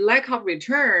the lack of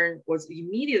return or the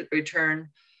immediate return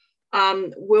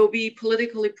will be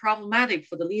politically problematic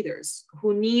for the leaders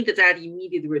who need that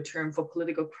immediate return for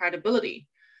political credibility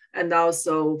and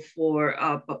also for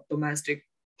domestic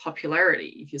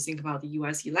popularity, if you think about the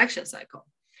US election cycle.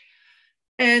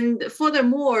 And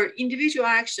furthermore, individual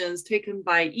actions taken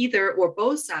by either or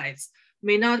both sides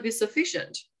may not be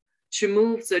sufficient to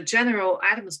move the general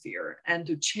atmosphere and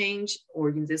to change, or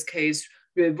in this case,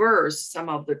 reverse some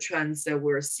of the trends that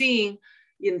we're seeing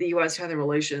in the US-China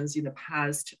relations in the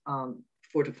past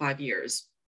 4 to 5 years.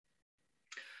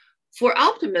 For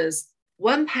optimists,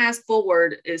 one path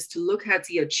forward is to look at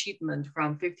the achievement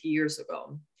from 50 years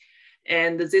ago.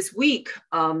 And this week,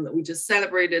 we just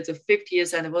celebrated the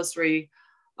 50th anniversary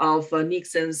of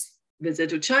Nixon's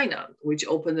visit to China, which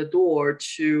opened the door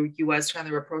to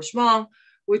US-China rapprochement,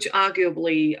 which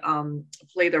arguably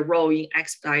played a role in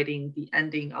expediting the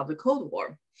ending of the Cold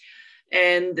War.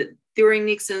 And during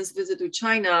Nixon's visit to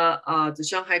China, the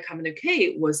Shanghai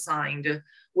Communique was signed,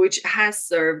 which has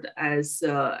served as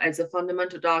a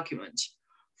fundamental document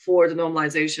for the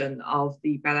normalization of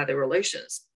the bilateral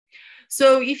relations.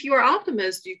 So if you are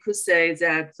optimist, you could say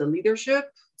that the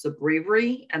leadership, the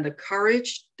bravery, and the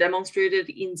courage demonstrated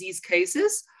in these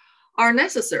cases are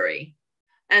necessary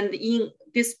and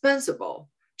indispensable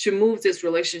to move this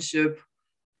relationship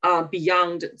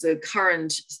beyond the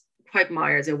current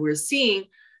quagmire that we're seeing.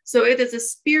 So it is a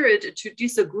spirit to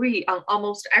disagree on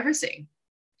almost everything,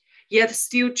 yet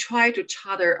still try to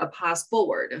charter a path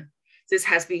forward. This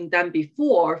has been done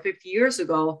before 50 years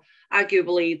ago.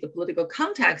 Arguably, the political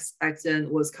context back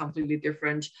then was completely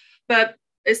different, but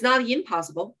it's not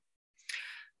impossible.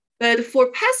 But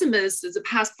for pessimists, the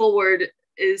path forward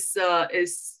is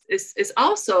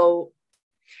also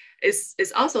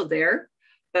there,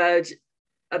 but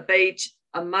albeit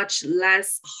a much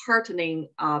less heartening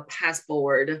path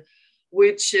forward,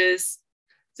 which is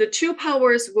the 2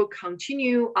 powers will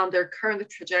continue on their current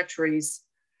trajectories,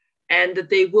 and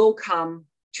they will come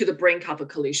to the brink of a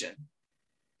collision.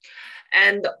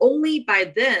 And only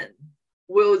by then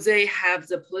will they have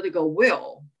the political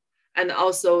will and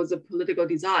also the political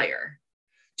desire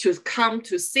to come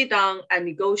to sit down and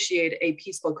negotiate a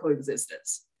peaceful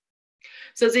coexistence.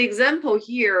 So the example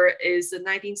here is the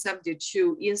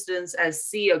 1972 Incidents at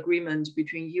Sea agreement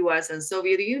between US and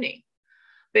Soviet Union.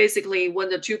 Basically, when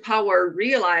the 2 powers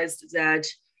realized that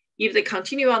if they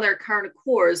continue on their current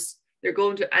course, they're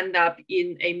going to end up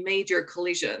in a major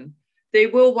collision. They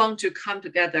will want to come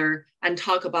together and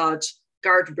talk about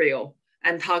guardrail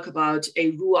and talk about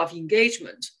a rule of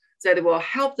engagement that will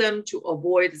help them to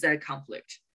avoid that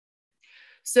conflict.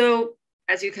 So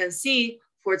as you can see,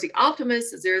 for the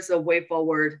optimists, there's a way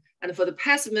forward. And for the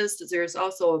pessimists, there's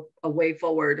also a way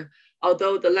forward,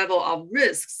 although the level of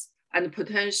risks and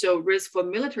potential risk for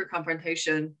military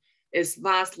confrontation is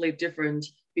vastly different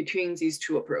between these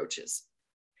 2 approaches.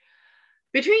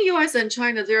 Between US and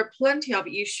China, there are plenty of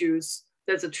issues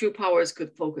that the 2 powers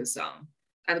could focus on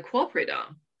and cooperate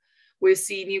on. We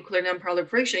see nuclear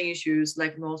non-proliferation issues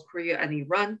like North Korea and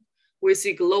Iran. We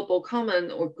see global common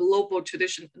or global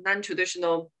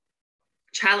non-traditional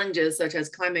challenges such as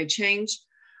climate change.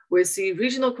 We see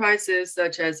regional crises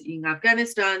such as in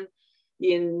Afghanistan,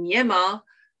 in Myanmar,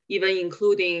 even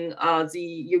including the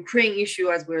Ukraine issue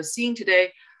as we're seeing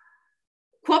today.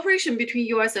 Cooperation between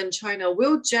US and China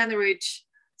will generate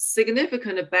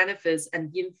significant benefits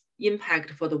and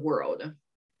impact for the world.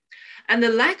 And the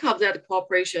lack of that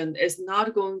cooperation is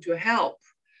not going to help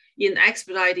in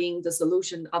expediting the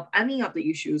solution of any of the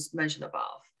issues mentioned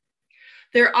above.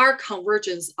 There are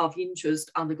convergence of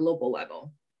interest on the global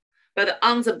level, but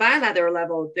on the bilateral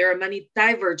level, there are many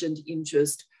divergent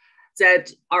interests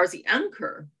that are the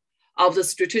anchor of the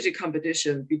strategic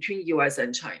competition between US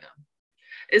and China.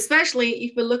 Especially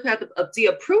if we look at the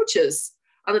approaches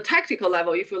on the tactical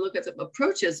level, if we look at the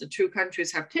approaches the two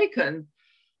countries have taken,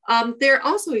 they're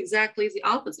also exactly the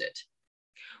opposite.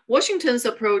 Washington's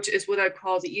approach is what I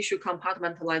call the issue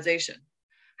compartmentalization.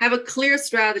 Have a clear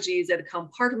strategy that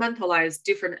compartmentalize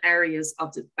different areas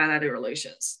of the bilateral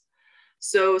relations.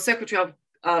 So Secretary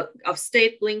of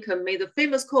State Blinken made the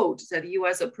famous quote that the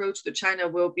US approach to China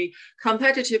will be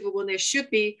competitive when it should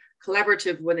be,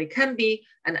 collaborative when it can be,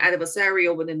 and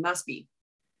adversarial when it must be.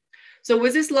 So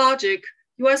with this logic,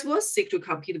 US will seek to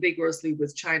compete vigorously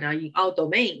with China in all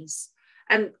domains,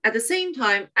 and at the same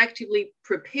time, actively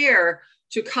prepare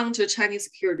to counter Chinese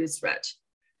security threat,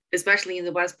 especially in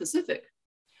the West Pacific.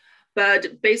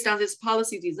 But based on this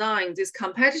policy design, these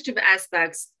competitive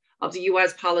aspects of the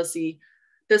US policy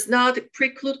does not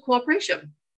preclude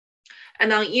cooperation.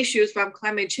 And on issues from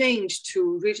climate change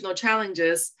to regional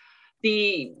challenges,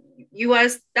 the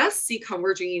US does see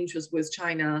converging interests with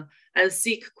China and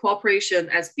seek cooperation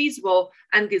as feasible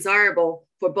and desirable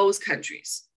for both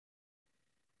countries.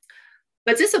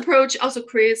 But this approach also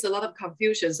creates a lot of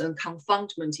confusions and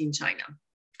confoundment in China.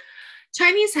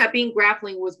 Chinese have been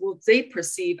grappling with what they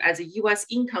perceive as a US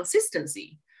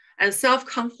inconsistency and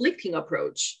self-conflicting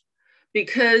approach,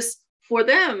 because for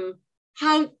them,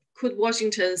 how could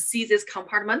Washington see this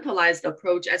compartmentalized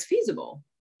approach as feasible?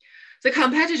 The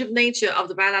competitive nature of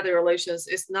the bilateral relations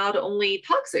is not only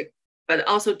toxic, but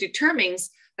also determines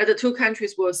that the two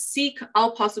countries will seek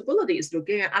all possibilities to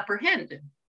gain an upper hand,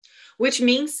 which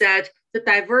means that the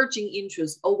diverging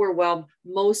interests overwhelm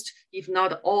most, if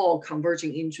not all,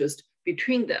 converging interests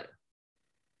between them.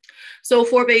 So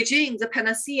for Beijing, the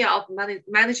panacea of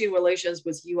managing relations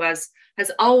with US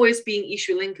has always been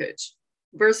issue linkage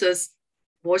versus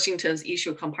Washington's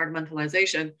issue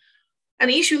compartmentalization.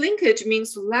 And issue linkage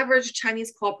means to leverage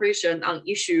Chinese cooperation on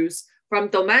issues from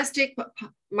domestic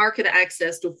market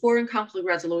access to foreign conflict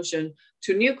resolution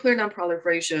to nuclear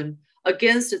nonproliferation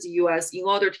against the US in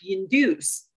order to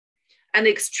induce and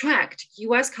extract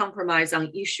US compromise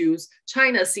on issues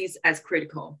China sees as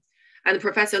critical. And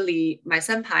Professor Li, my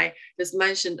senpai, has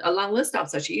mentioned a long list of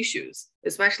such issues,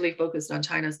 especially focused on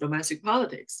China's domestic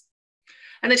politics.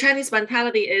 And the Chinese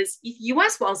mentality is, if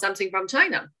US wants something from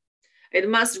China, it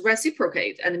must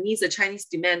reciprocate and meet the Chinese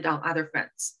demand on other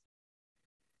fronts.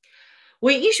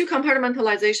 When issue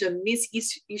compartmentalization meets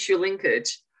issue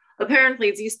linkage,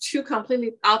 apparently these two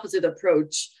completely opposite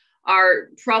approaches are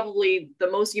probably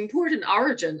the most important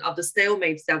origin of the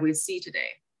stalemates that we see today.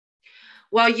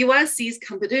 While US sees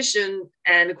competition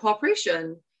and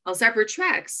cooperation on separate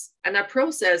tracks and are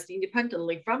processed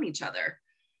independently from each other,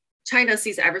 China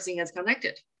sees everything as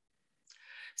connected.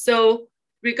 So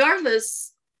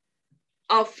regardless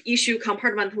of issue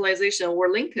compartmentalization or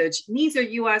linkage, neither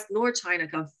US nor China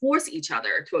can force each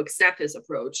other to accept this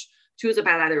approach to the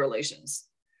bilateral relations.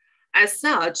 As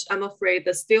such, I'm afraid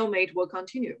the stalemate will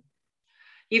continue.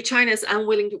 If China is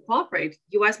unwilling to cooperate,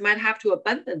 US might have to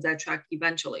abandon that track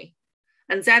eventually.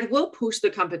 And that will push the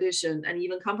competition and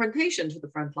even confrontation to the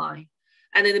front line.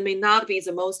 And it may not be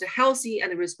the most healthy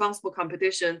and responsible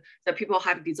competition that people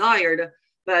have desired,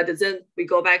 but then we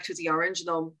go back to the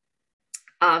original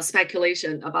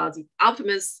speculation about the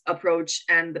optimist approach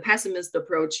and the pessimist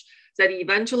approach, that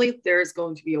eventually there is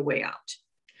going to be a way out.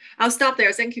 I'll stop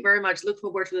there. Thank you very much. Look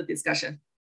forward to the discussion.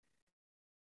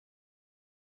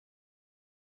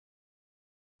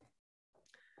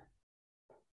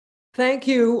 Thank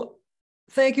you.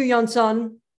 Thank you,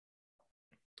 Yan-Sun.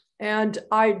 And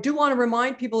I do want to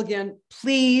remind people again,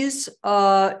 please,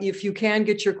 if you can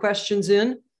get your questions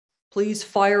in, please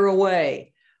fire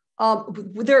away.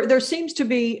 There seems to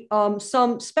be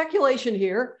some speculation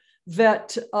here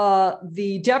that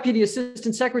the Deputy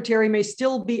Assistant Secretary may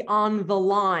still be on the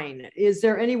line. Is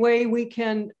there any way we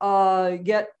can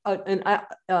get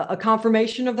a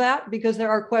confirmation of that? Because there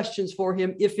are questions for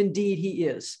him if indeed he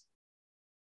is.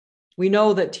 We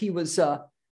know that he was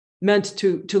meant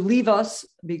to leave us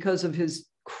because of his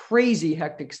crazy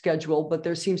hectic schedule, but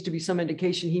there seems to be some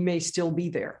indication he may still be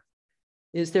there.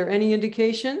 Is there any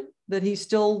indication that he's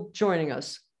still joining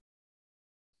us?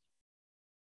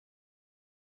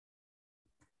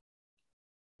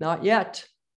 Not yet.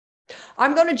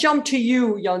 I'm going to jump to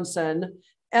you, Yan-Sun,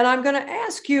 And I'm going to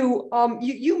ask you,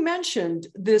 you mentioned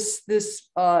this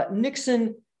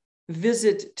Nixon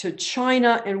visit to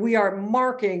China, and we are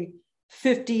marking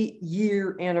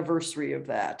 50-year anniversary of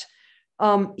that.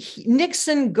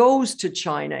 Nixon goes to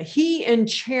China. He and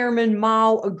Chairman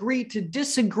Mao agree to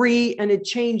disagree, and it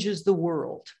changes the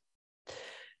world.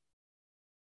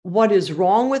 What is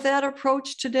wrong with that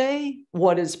approach today?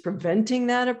 What is preventing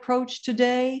that approach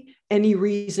today? Any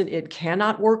reason it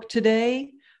cannot work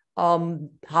today?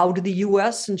 How do the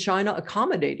U.S. and China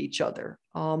accommodate each other?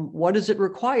 What does it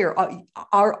require?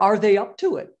 Are they up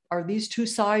to it? Are these two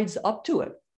sides up to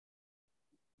it?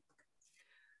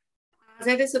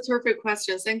 That is a terrific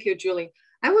question. Thank you, Julie.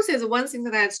 I would say the one thing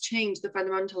that has changed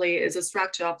fundamentally is the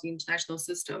structure of the international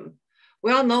system.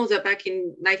 We all know that back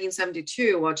in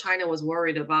 1972, while China was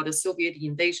worried about the Soviet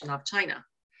invasion of China.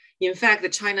 In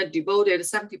fact, China devoted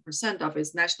 70% of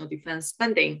its national defense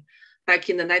spending back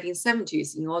in the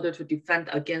 1970s in order to defend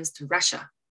against Russia.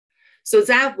 So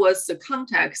that was the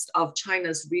context of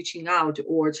China's reaching out,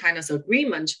 or China's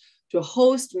agreement to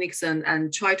host Nixon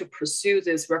and try to pursue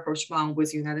this rapprochement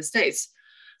with the United States.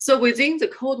 So within the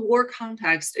Cold War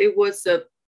context, it was a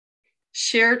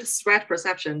shared threat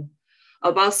perception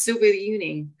about Soviet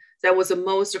Union that was the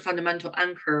most fundamental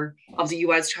anchor of the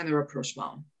US-China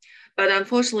rapprochement. But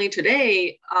unfortunately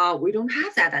today, we don't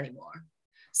have that anymore.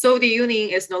 Soviet Union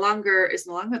is no longer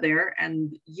there,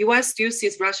 and US still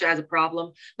sees Russia as a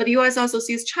problem, but the US also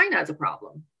sees China as a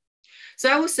problem. So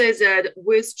I would say that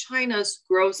with China's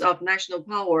growth of national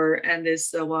power and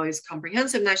its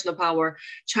comprehensive national power,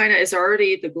 China is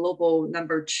already the global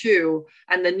 #2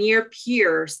 and the near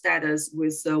peer status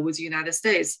with the United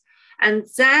States. And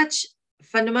that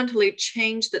fundamentally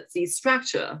changed the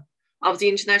structure of the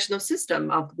international system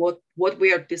of what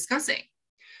we are discussing.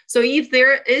 So if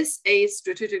there is a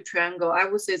strategic triangle, I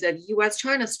would say that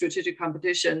US-China strategic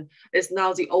competition is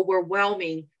now the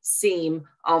overwhelming theme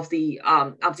of the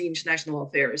international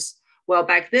affairs. Well,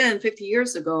 back then, 50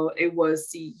 years ago, it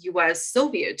was the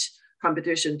US-Soviet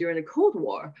competition during the Cold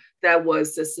War that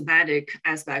was the thematic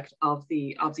aspect of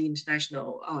the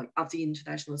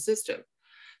international system.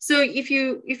 So if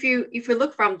you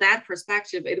look from that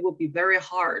perspective, it will be very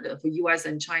hard for US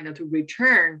and China to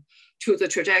return to the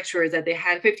trajectory that they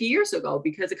had 50 years ago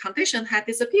because the condition had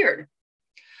disappeared.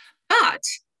 But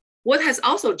what has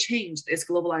also changed is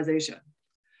globalization,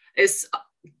 is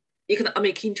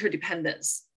economic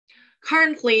interdependence.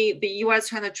 Currently, the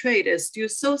US-China trade is still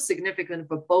so significant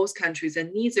for both countries,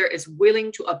 and neither is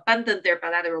willing to abandon their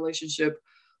bilateral relationship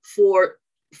for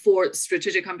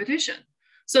strategic competition.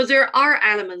 So there are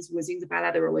elements within the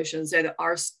bilateral relations that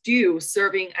are still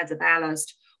serving as a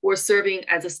ballast or serving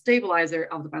as a stabilizer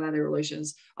of the bilateral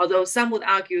relations, although some would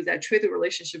argue that trade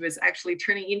relationship is actually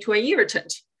turning into an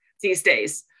irritant these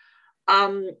days.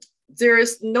 There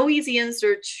is no easy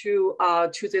answer to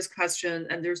this question,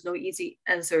 and there's no easy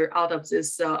answer out of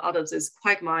this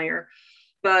quagmire.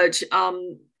 But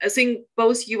I think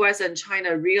both US and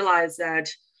China realize that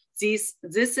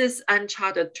this is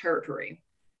uncharted territory.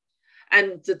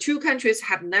 And the two countries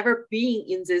have never been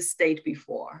in this state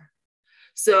before.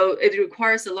 So it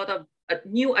requires a lot of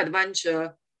new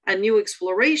adventure and new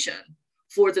exploration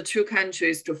for the two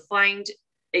countries to find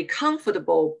a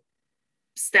comfortable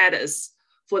status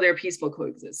for their peaceful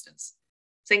coexistence.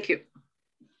 Thank you.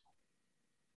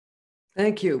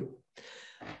 Thank you.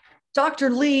 Dr.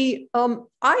 Lee,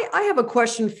 I have a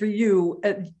question for you.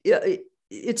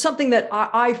 It's something that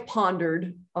I've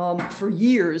pondered for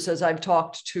years as I've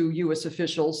talked to US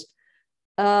officials.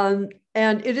 And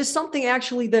it is something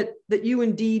actually that you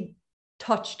indeed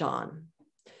touched on.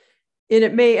 And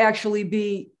it may actually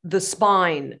be the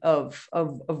spine of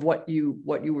what you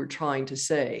were trying to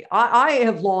say. I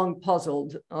have long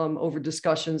puzzled over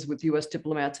discussions with US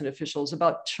diplomats and officials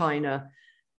about China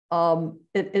and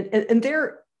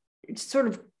their sort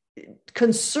of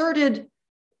concerted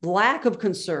lack of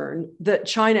concern that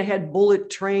China had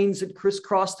bullet trains that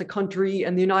crisscrossed the country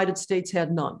and the United States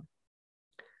had none.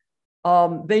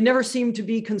 They never seemed to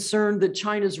be concerned that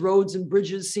China's roads and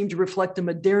bridges seemed to reflect a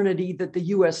modernity that the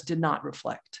US did not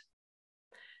reflect.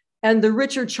 And the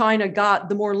richer China got,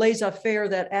 the more laissez-faire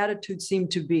that attitude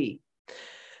seemed to be.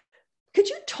 Could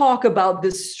you talk about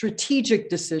this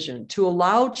strategic decision to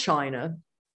allow China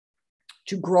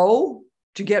to grow,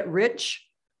 to get rich,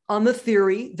 on the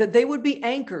theory that they would be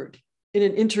anchored in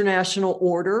an international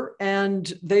order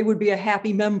and they would be a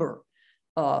happy member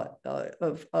of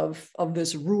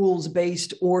this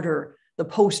rules-based order, the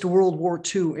post-World War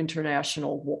II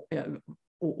international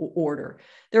order?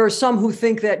 There are some who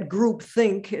think that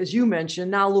groupthink, as you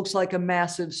mentioned, now looks like a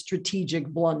massive strategic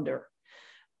blunder.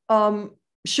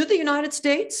 should the United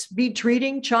States be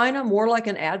treating China more like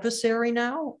an adversary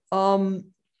now?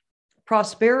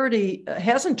 Prosperity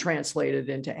hasn't translated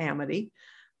into amity.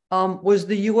 Was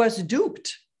the U.S.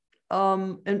 duped?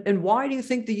 And why do you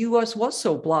think the U.S. was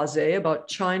so blasé about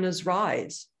China's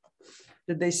rise?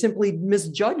 Did they simply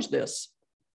misjudge this?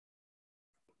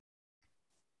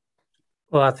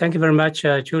 Well, thank you very much,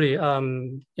 Julie.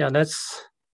 Yeah, that's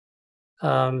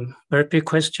a very big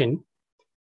question.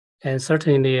 And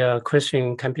certainly the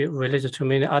question can be related to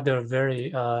many other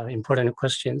very important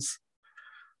questions.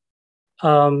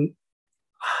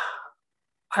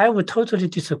 I would totally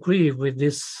disagree with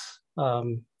this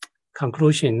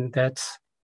conclusion that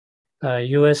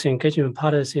U.S. engagement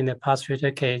policy in the past few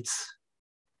decades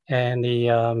and the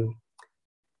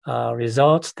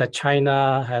results that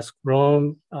China has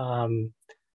grown,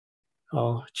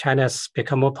 China has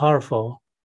become more powerful,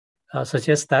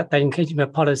 suggests that the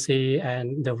engagement policy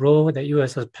and the role that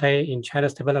U.S. has played in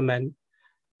China's development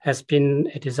has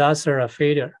been a disaster, a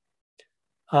failure.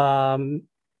 I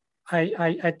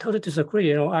totally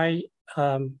disagree.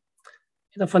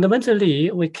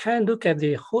 Fundamentally, we can look at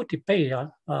the whole debate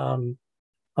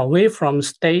away from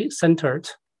state-centered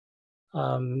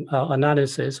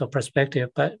analysis or perspective,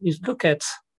 but we look at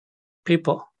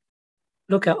people,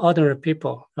 look at ordinary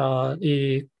people.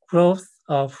 The growth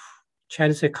of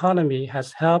Chinese economy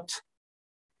has helped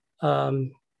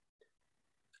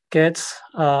get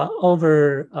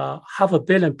over 500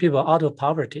 million people out of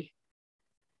poverty.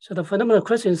 So the fundamental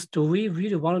question is, do we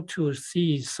really want to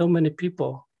see so many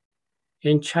people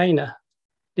in China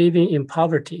living in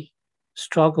poverty,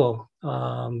 struggle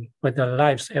with their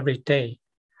lives every day?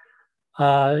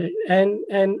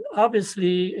 And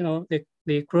obviously,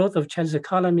 the growth of China's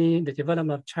economy, the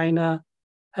development of China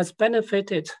has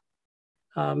benefited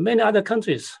many other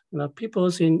countries, people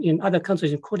in other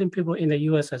countries, including people in the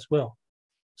U.S. as well.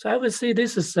 So I would say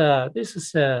this is a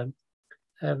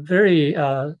very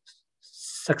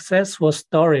successful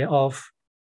story of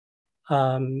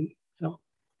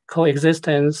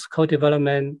coexistence,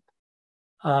 co-development,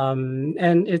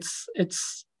 and it's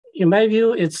in my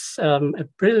view it's a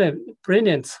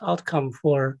brilliant outcome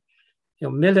for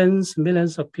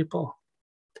millions of people,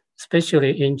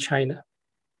 especially in China.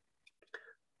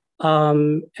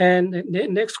 And the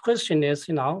next question is,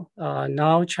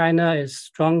 now China is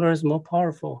stronger, is more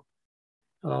powerful.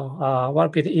 What will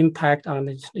be the impact on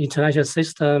the international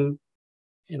system?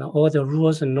 All the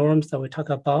rules and norms that we talk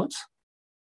about.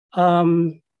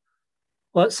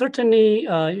 Well, certainly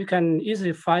you can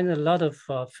easily find a lot of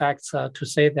facts to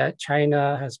say that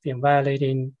China has been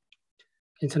violating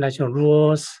international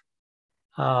rules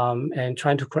and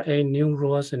trying to create new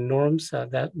rules and norms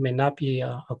that may not be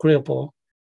agreeable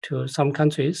to some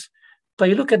countries. But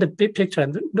you look at the big picture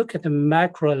and look at the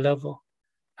macro level.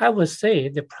 I would say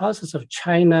the process of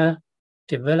China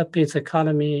developing its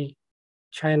economy,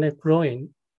 China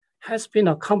growing, has been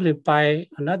accompanied by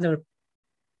another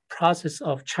process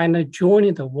of China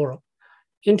joining the world,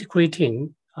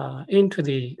 integrating into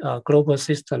the global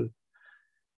system.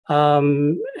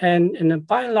 And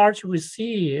by and large, we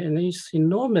see this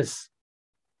enormous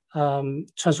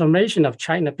transformation of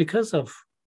China because of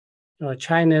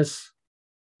China's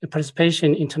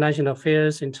participation in international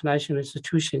affairs, international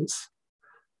institutions.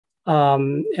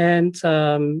 And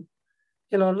a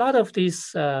lot of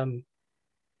these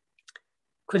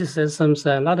criticisms,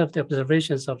 a lot of the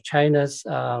observations of China's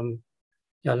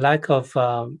lack of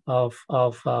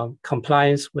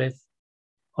compliance with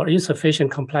or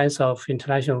insufficient compliance of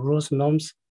international rules and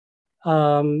norms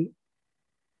can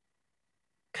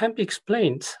be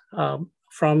explained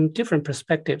from different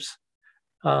perspectives.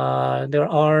 There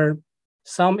are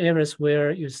some areas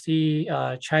where you see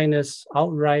China's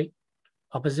outright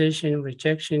opposition,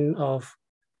 rejection of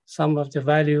some of the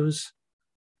values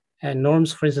and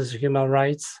norms, for instance, human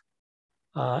rights,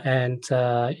 and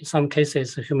in some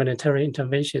cases, humanitarian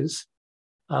interventions.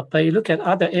 But you look at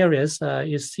other areas,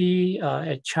 you see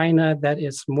a China that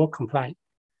is more compliant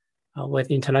with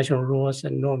international rules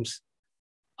and norms.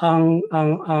 On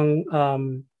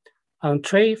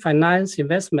trade, finance,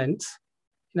 investments,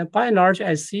 by and large,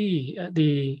 I see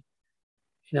the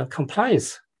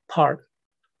compliance part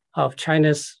of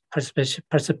China's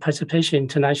participation in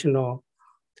international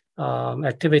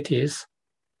activities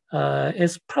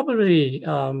is probably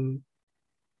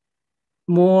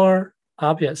more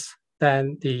obvious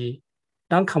than the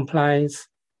non-compliance,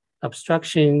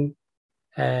 obstruction,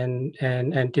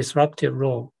 and disruptive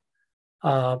role.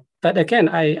 But again,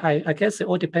 I guess it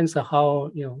all depends on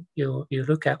how you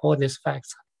look at all these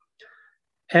facts.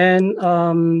 And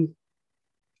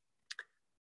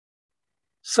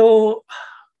so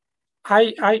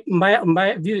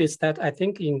My view is that I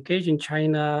think engaging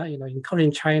China,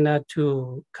 encouraging China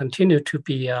to continue to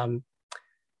be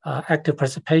active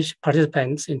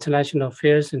participants in international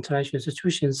affairs, international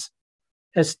institutions,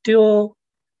 is still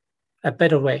a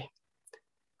better way,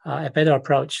 a better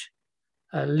approach.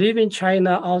 Leaving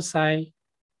China outside,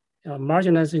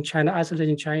 marginalizing China,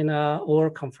 isolating China, or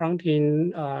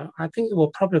confronting, I think it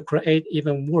will probably create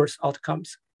even worse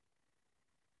outcomes.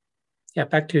 Yeah,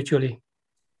 back to you, Julie.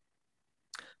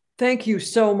 Thank you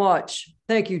so much.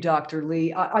 Thank you, Dr.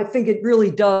 Lee. I think it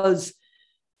really does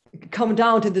come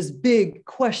down to this big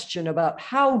question about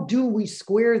how do we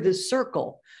square this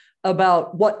circle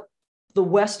about what the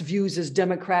West views as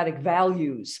democratic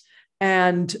values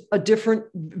and a different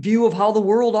view of how the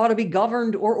world ought to be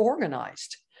governed or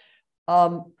organized.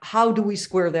 How do we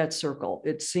square that circle?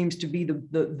 It seems to be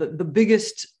the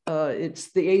biggest,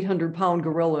 it's the 800-pound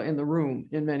gorilla in the room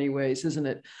in many ways, isn't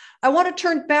it? I want to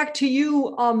turn back to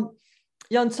you,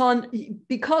 Yan-san,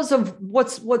 because of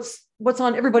what's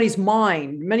on everybody's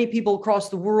mind. Many people across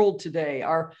the world today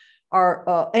are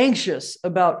anxious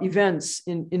about events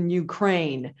in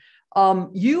Ukraine.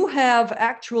 You have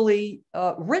actually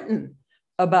written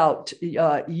about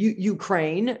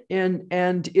Ukraine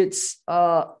and its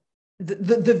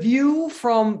the view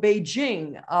from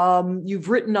Beijing. You've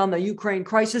written on the Ukraine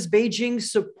crisis,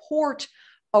 Beijing's support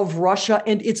of Russia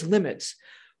and its limits.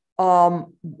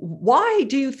 Why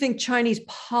do you think Chinese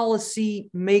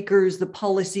policy makers, the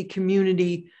policy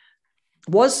community,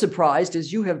 was surprised,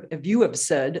 as you have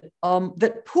said,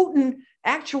 that Putin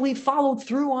actually followed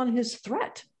through on his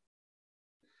threat?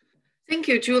 Thank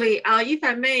you, Julie. If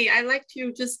I may, I'd like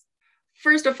to just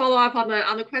first follow up on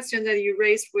the question that you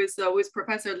raised with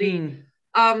Professor Lee.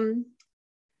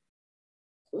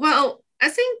 Well, I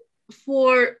think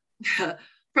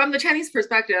from the Chinese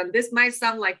perspective, and this might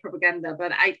sound like propaganda,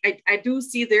 but I do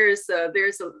see there's a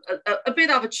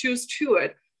bit of a truth to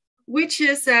it, which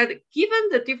is that given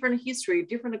the different history,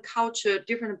 different culture,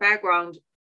 different background,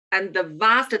 and the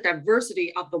vast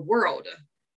diversity of the world,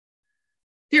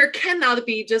 there cannot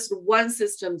be just one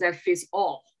system that fits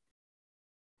all.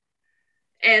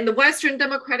 And the Western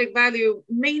democratic value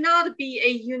may not be a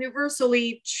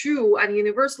universally true and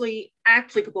universally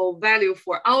applicable value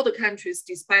for all the countries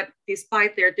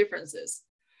despite their differences.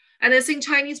 And I think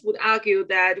Chinese would argue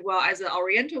that, well, as an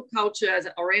Oriental culture, as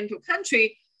an Oriental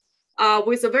country,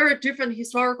 with a very different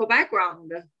historical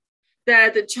background,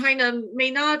 that China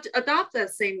may not adopt the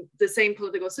same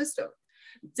political system.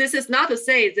 This is not to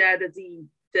say that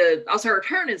the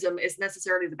authoritarianism is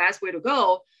necessarily the best way to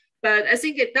go, but I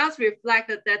think it does reflect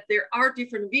that there are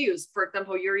different views. For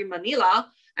example, you're in Manila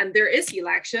and there is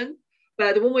election,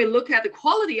 but when we look at the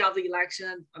quality of the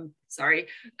election,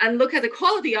 and look at the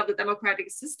quality of the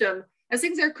democratic system, I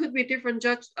think there could be different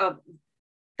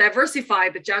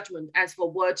diversified judgment as for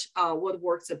what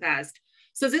works the best.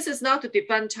 So this is not to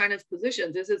defend China's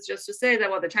position. This is just to say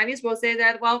that, well, the Chinese will say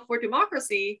that, well, for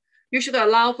democracy, you should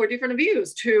allow for different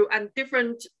views and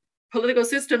different political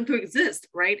system to exist,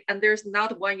 right? And there's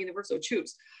not one universal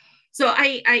truth. So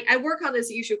I work on this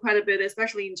issue quite a bit,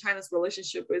 especially in China's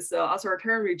relationship with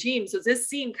authoritarian regimes. So this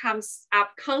theme comes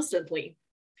up constantly.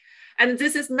 And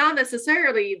this is not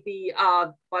necessarily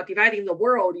dividing the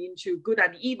world into good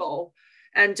and evil.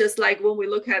 And just like when we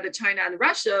look at China and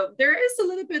Russia, there is a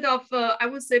little bit of, I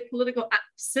would say, political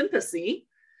sympathy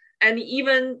and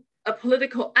even a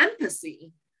political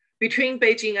empathy between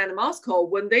Beijing and Moscow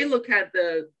when they look at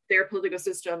their political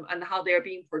system and how they're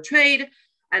being portrayed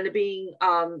and being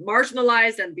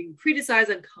marginalized and being criticized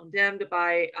and condemned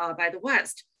by the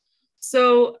West.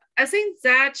 So I think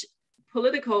that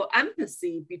political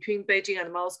empathy between Beijing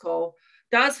and Moscow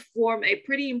does form a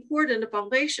pretty important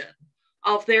foundation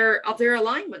of their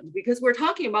alignment, because we're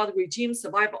talking about regime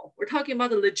survival. We're talking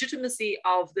about the legitimacy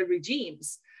of the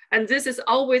regimes. And this is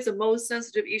always the most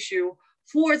sensitive issue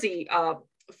for the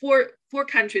for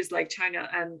countries like China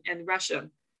and Russia.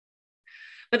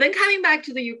 But then coming back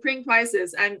to the Ukraine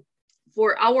crisis, and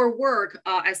for our work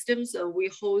at Stimson,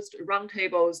 we host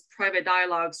roundtables, private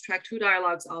dialogues, track 2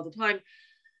 dialogues all the time.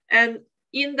 And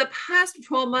in the past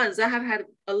 12 months, I have had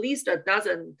at least a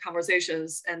dozen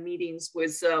conversations and meetings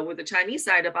with the Chinese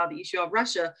side about the issue of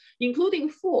Russia, including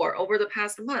 4 over the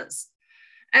past months.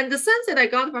 And the sense that I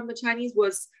got from the Chinese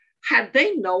was, had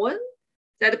they known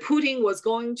that Putin was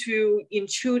going to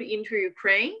intrude into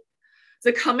Ukraine,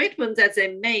 the commitment that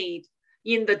they made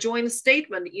in the joint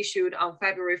statement issued on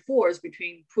February 4th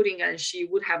between Putin and Xi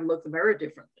would have looked very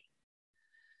differently.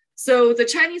 So the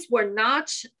Chinese were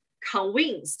not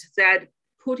convinced that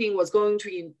Putin was going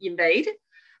to invade.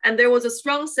 And there was a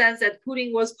strong sense that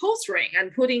Putin was posturing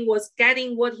and Putin was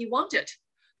getting what he wanted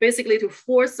basically to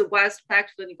force the West back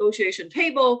to the negotiation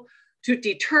table, to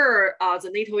deter the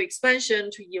NATO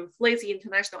expansion, to inflate the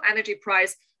international energy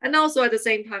price, and also at the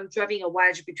same time driving a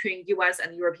wedge between US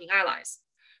and European allies.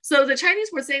 So the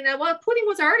Chinese were saying that, well, Putin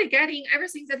was already getting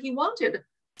everything that he wanted.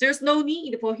 There's no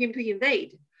need for him to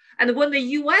invade. And when the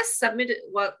US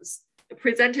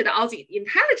presented all the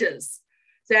intelligence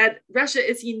that Russia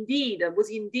was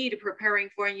indeed preparing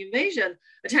for an invasion,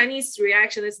 the Chinese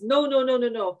reaction is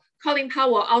no. Colin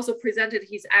Powell also presented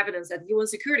his evidence at the UN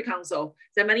Security Council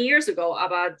that many years ago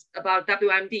about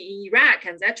WMD in Iraq,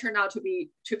 and that turned out to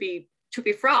be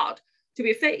fraud, to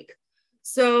be fake.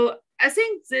 So I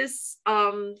think this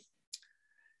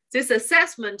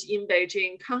assessment in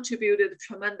Beijing contributed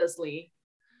tremendously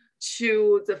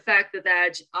to the fact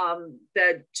that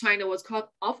China was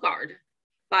caught off guard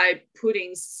by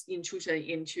Putin's intrusion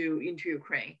into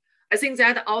Ukraine. I think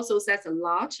that also says a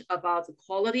lot about the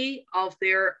quality of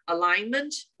their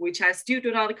alignment, which I still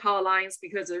do not call alliance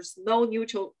because there's no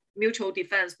mutual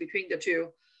defense between the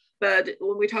two. But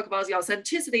when we talk about the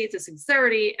authenticity, the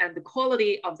sincerity, and the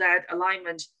quality of that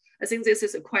alignment, I think this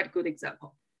is a quite good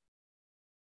example.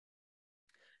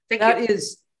 Thank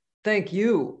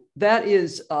you. That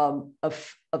is a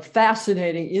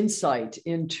fascinating insight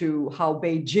into how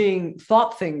Beijing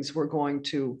thought things were going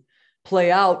to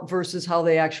play out versus how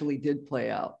they actually did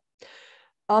play out.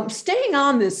 Staying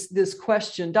on this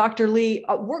question, Dr. Lee,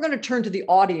 we're going to turn to the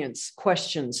audience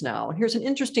questions now. And here's an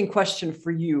interesting question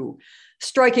for you,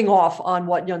 striking off on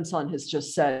what Yun-Sun has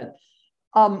just said.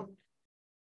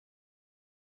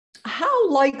 How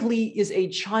likely is a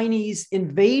Chinese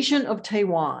invasion of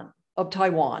Taiwan,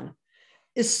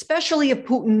 especially if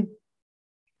Putin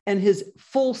and his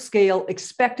full-scale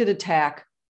expected attack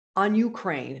on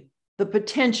Ukraine, the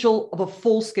potential of a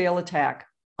full-scale attack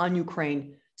on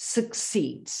Ukraine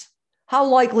succeeds? How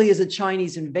likely is a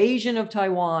Chinese invasion of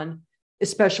Taiwan,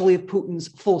 especially if Putin's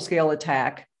full-scale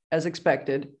attack, as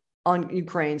expected, on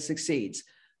Ukraine succeeds?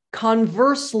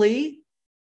 Conversely,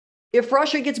 if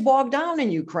Russia gets bogged down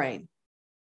in Ukraine,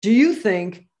 do you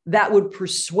think that would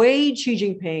persuade Xi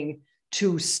Jinping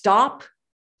to stop,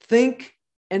 think,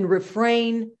 and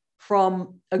refrain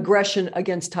from aggression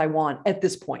against Taiwan at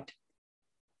this point?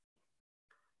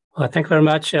 Well, thank you very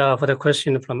much for the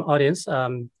question from the audience.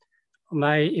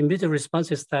 My immediate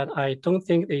response is that I don't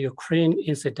think the Ukraine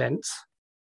incident,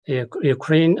 the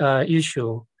Ukraine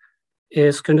issue,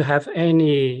 is going to have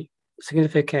any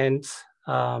significant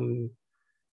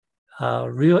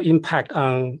real impact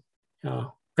on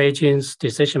Beijing's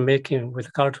decision-making with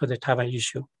regard to the Taiwan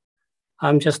issue.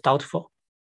 I'm just doubtful.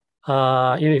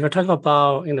 If you're talking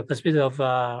about in the perspective of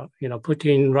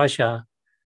Putin, Russia,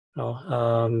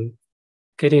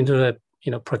 getting into the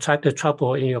protracted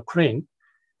trouble in Ukraine,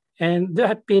 and there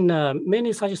have been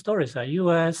many such stories.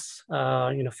 U.S.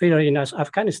 failure in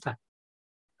Afghanistan.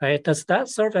 Right? Does that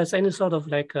serve as any sort of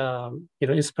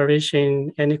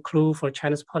inspiration, any clue for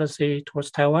China's policy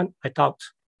towards Taiwan? I doubt.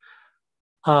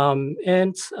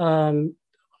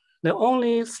 The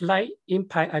only slight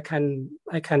impact I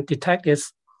can detect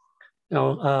is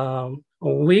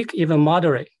weak, even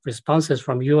moderate responses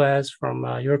from U.S., from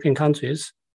European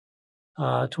countries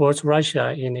towards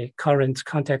Russia in the current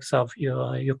context of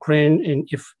Ukraine, and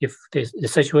if the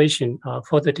situation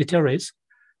further deteriorates,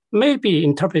 may be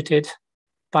interpreted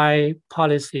by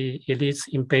policy elites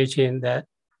in Beijing that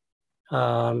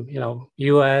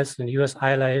U.S. and U.S.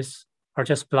 allies are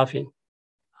just bluffing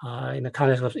in the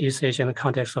context of East Asia, in the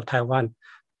context of Taiwan.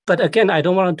 But again, I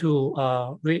don't want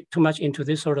to read too much into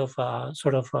this sort of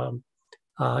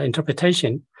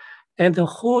interpretation. And the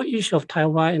whole issue of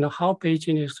Taiwan and how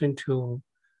Beijing is going to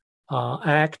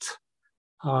act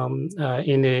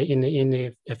in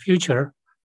the future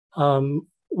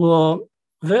will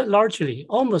very largely,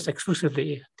 almost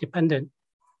exclusively dependent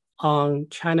on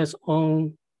China's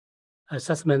own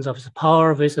assessments of its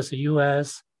power versus the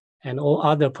U.S. and all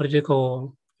other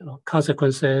political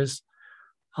consequences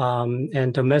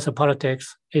and domestic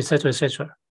politics, et cetera, et cetera.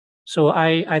 So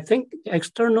I think the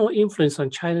external influence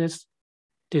on China's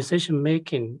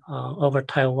decision-making over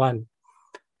Taiwan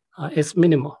is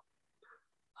minimal.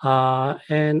 I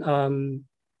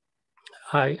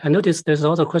noticed there's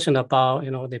also a question about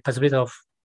the possibility of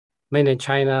mainland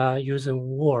China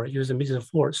using military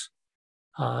force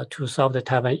to solve the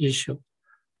Taiwan issue.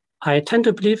 I tend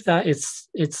to believe that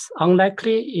it's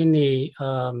unlikely in the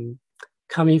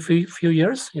coming few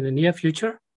years, in the near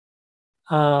future.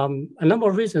 A number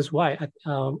of reasons why.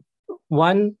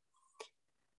 One,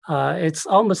 it's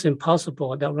almost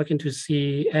impossible that we're going to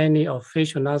see any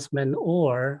official announcement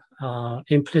or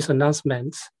implicit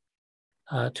announcements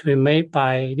to be made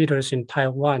by leaders in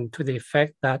Taiwan to the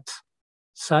effect that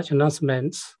such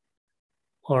announcements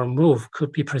or move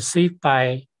could be perceived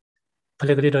by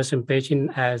political leaders in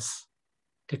Beijing as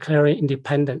declaring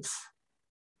independence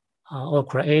or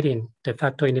creating de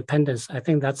facto independence. I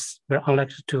think that's very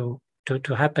unlikely to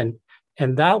happen.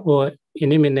 And that will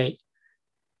eliminate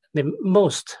the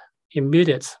most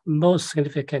immediate, most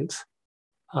significant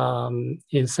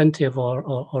incentive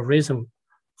or reason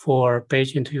for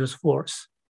Beijing to use force.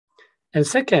 And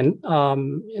second,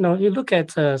 you look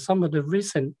at some of the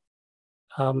recent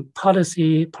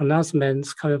policy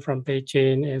pronouncements coming from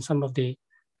Beijing and some of the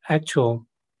actual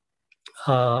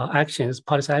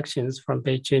policy actions from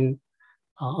Beijing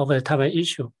over the Taiwan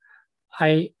issue.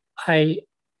 I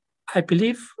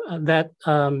believe that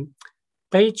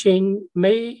Beijing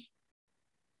may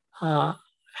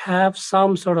have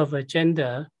some sort of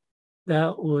agenda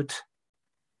that would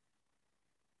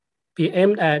be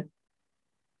aimed at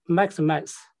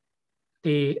maximize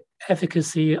the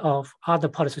efficacy of other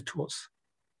policy tools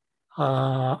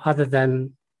other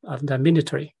than the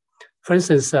military. For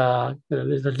instance,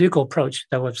 the legal approach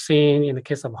that we've seen in the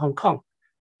case of Hong Kong.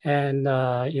 And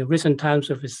in recent times,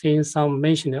 we've seen some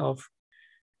mention of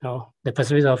the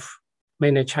possibility of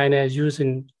mainland China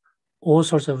using all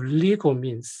sorts of legal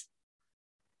means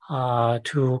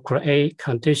to create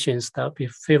conditions that would be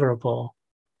favorable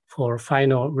for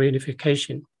final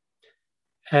reunification.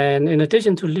 And in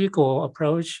addition to legal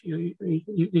approach,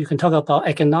 you can talk about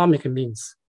economic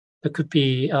means. There could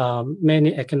be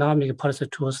many economic policy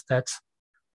tools that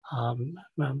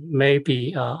may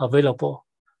be available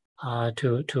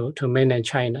to mainland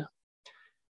China.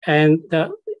 And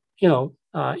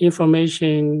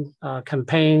information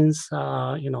campaigns,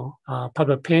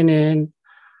 public opinion,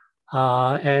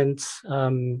 and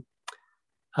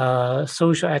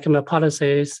social economic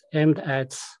policies aimed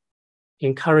at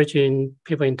encouraging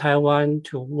people in Taiwan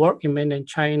to work in mainland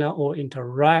China or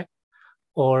interact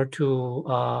or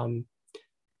to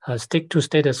stick to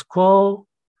status quo.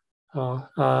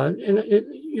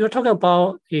 You're talking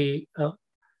about a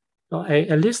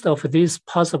list of these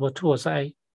possible tools.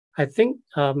 I think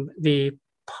the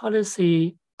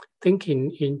policy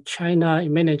thinking in China,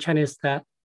 in mainland China, is that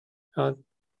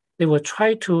they will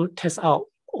try to test out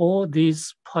all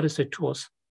these policy tools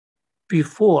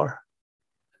before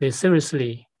they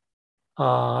seriously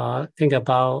think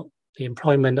about the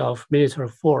employment of military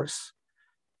force.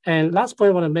 And last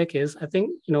point I want to make is, I think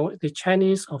the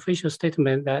Chinese official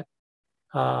statement that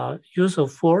use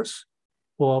of force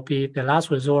will be the last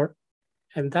resort,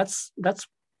 and that's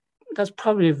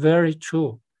probably very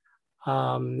true.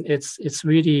 It's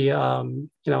really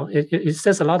it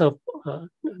says a lot of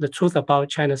the truth about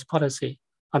China's policy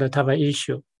on the Taiwan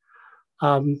issue.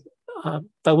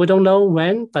 But we don't know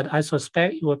when, but I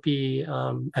suspect it will be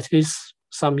at least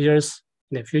some years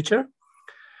in the future.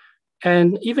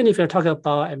 And even if you're talking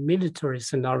about a military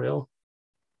scenario,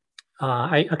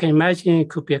 I can imagine it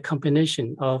could be a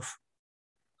combination of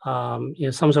some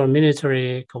sort of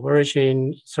military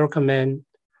coercion, encirclement,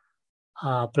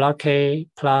 blockade,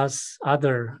 plus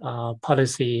other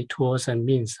policy tools and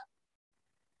means.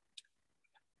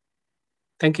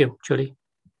 Thank you, Julie.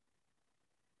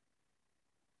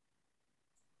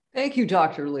 Thank you,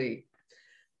 Dr. Li.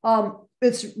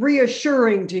 It's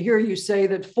reassuring to hear you say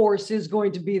that force is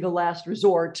going to be the last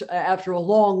resort after a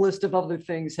long list of other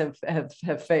things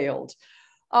have failed.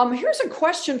 Here's a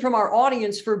question from our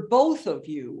audience for both of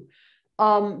you.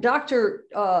 Dr.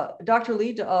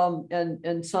 Li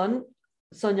and Sun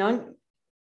Yang,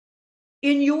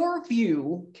 in your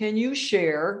view, can you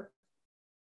share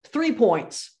 3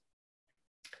 points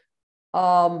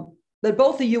that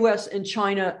both the US and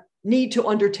China need to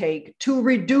undertake to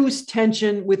reduce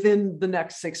tension within the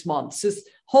next 6 months? This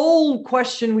whole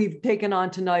question we've taken on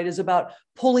tonight is about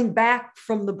pulling back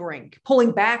from the brink,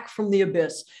 pulling back from the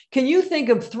abyss. Can you think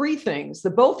of 3 things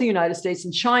that both the United States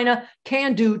and China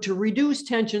can do to reduce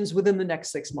tensions within the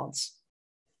next 6 months?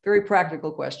 Very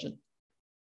practical question.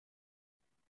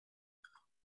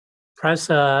 Perhaps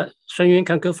Shen Yun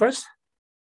can go first.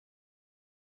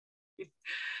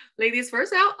 Ladies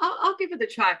first, I'll give it a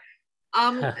try.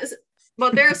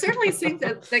 Well, there are certainly things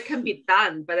that can be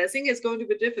done, but I think it's going to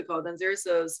be difficult. And there's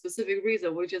a specific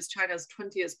reason, which is China's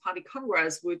 20th Party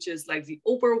Congress, which is like the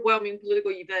overwhelming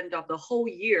political event of the whole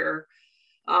year.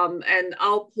 And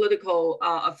our political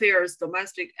affairs,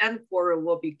 domestic and foreign,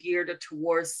 will be geared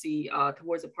towards the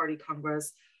Party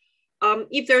Congress.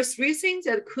 If there's 3 things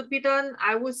that could be done,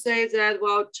 I would say that,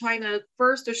 well, China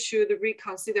first should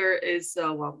reconsider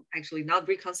actually not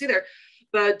reconsider,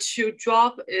 but to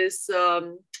drop its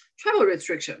travel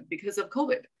restriction because of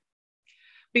COVID.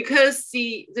 Because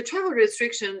the travel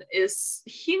restriction is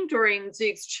hindering the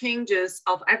exchanges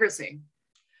of everything.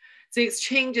 the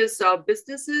exchanges of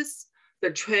businesses,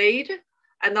 the trade,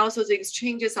 and also the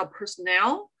exchanges of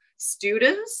personnel,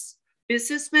 students,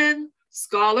 businessmen,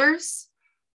 scholars.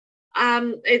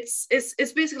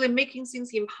 It's basically making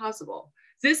things impossible.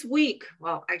 This week,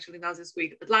 well, actually not this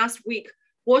week, but last week,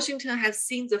 Washington has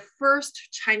seen the first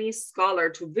Chinese scholar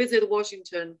to visit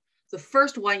Washington, the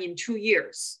first one in 2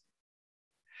 years.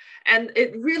 And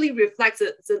it really reflects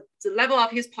the level of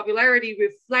his popularity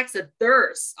reflects a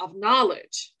dearth of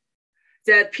knowledge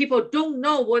that people don't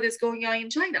know what is going on in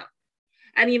China.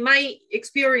 And in my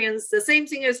experience, the same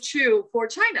thing is true for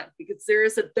China because there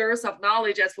is a dearth of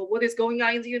knowledge as for what is going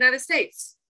on in the United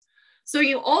States. So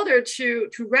in order to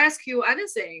rescue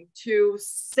anything, to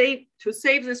save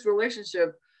this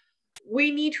relationship,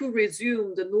 we need to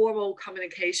resume the normal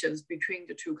communications between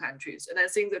the two countries. And I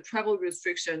think the travel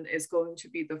restriction is going to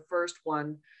be the first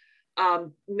one,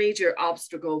 major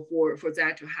obstacle for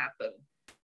that to happen.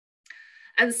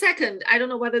 And second, I don't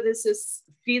know whether this is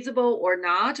feasible or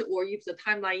not, or if the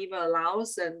timeline even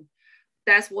allows, and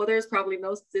Des Waters probably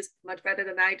knows this much better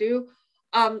than I do,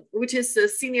 which is the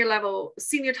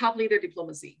senior top leader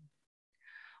diplomacy.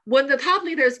 When the top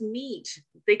leaders meet,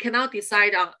 they cannot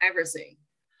decide on everything.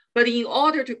 But in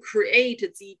order to create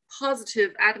the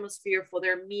positive atmosphere for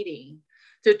their meeting,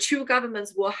 the two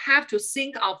governments will have to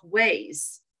think of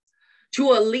ways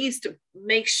to at least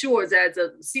make sure that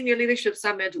the senior leadership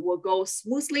summit will go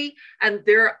smoothly and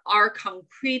there are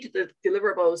concrete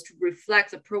deliverables to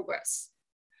reflect the progress.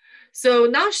 So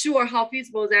not sure how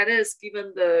feasible that is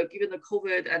given the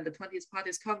COVID and the 20th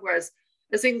Parties Congress.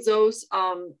 I think those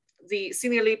the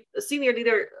senior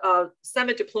leader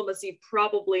summit diplomacy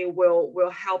probably will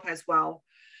help as well.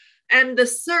 And the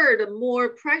third, more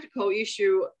practical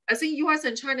issue, I think US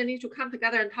and China need to come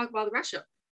together and talk about Russia.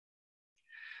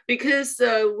 Because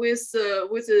with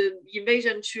the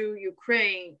invasion to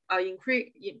Ukraine,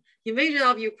 invasion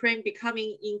of Ukraine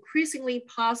becoming increasingly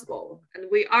possible, and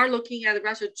we are looking at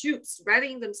Russian troops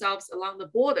rallying themselves along the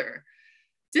border.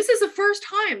 This is the first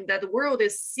time that the world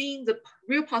is seeing the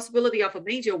real possibility of a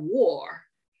major war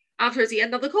after the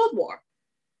end of the Cold War.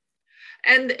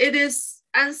 And it is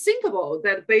unthinkable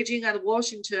that Beijing and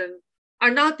Washington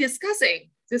are not discussing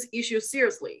this issue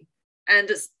seriously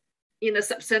and in a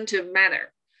substantive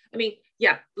manner. I mean,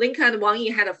 yeah, Blinken and Wang Yi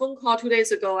had a phone call 2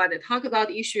 days ago and they talk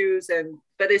about issues,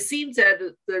 but it seems that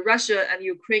the Russia and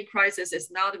Ukraine crisis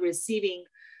is not receiving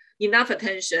enough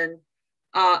attention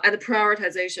and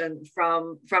prioritization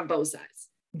from both sides.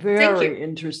 Very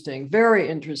interesting, very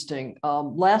interesting.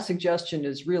 Last suggestion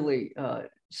is really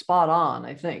spot on,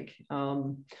 I think.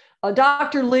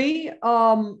 Dr. Lee,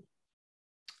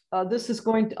 this is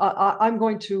going to, I'm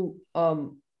going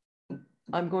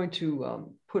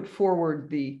to put forward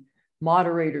the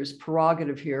moderator's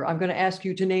prerogative here. I'm going to ask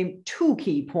you to name 2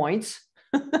 key points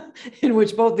in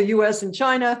which both the US and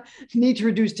China need to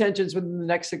reduce tensions within the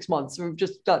next 6 months. So we've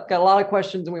just got a lot of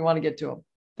questions and we want to get to them.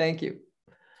 Thank you.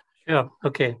 Sure,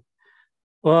 okay.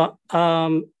 Well,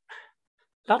 a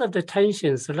lot of the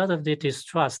tensions, a lot of the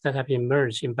distrust that have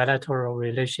emerged in bilateral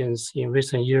relations in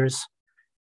recent years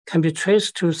can be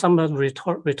traced to some of the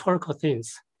rhetorical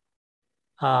things.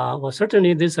 Well,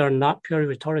 certainly these are not purely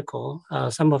rhetorical.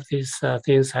 Some of these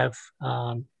things have,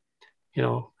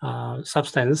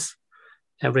 substance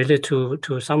and relate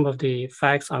to some of the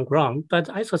facts on ground. But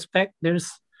I suspect there's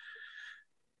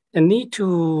a need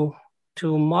to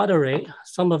moderate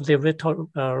some of the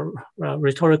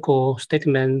rhetorical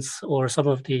statements or some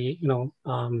of the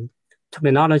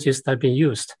terminologies that have been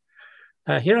used.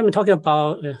 Here I'm talking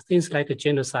about things like a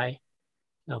genocide,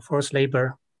 forced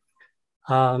labor.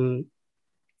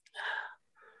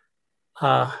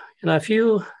 A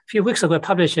few weeks ago, I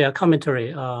published a commentary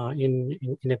in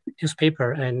a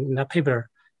newspaper, and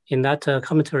in that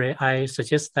commentary, I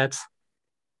suggest that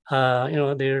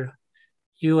the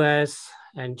U.S.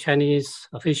 and Chinese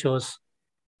officials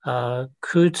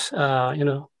could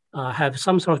have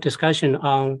some sort of discussion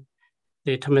on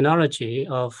the terminology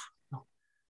of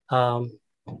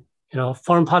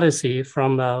foreign policy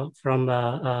from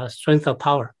strength of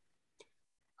power.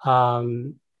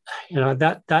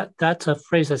 That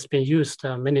phrase has been used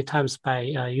many times by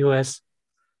U.S.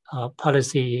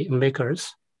 policy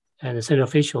makers and senior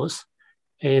officials.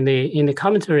 In the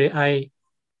commentary, I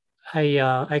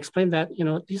explained that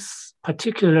this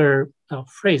particular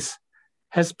phrase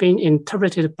has been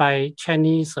interpreted by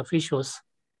Chinese officials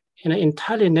in an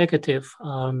entirely negative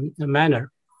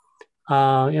manner.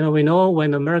 We know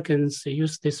when Americans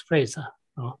use this phrase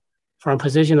from a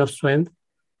position of strength,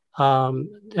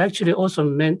 actually also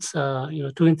meant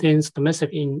doing things domestic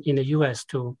in the U.S.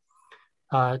 to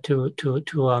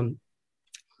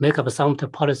make up some of the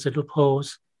policy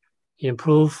loopholes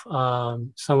improve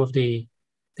some of the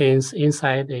things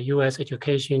inside the U.S.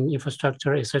 education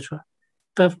infrastructure, etc.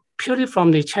 But purely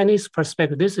from the Chinese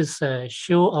perspective, this is a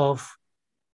show of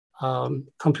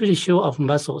completely show of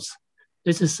muscles.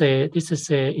 This is a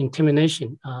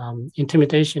intimidation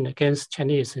against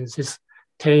Chinese, and this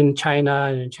telling China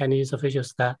and Chinese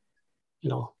officials that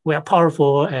we are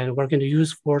powerful and we're going to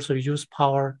use force or use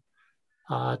power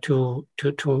to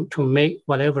make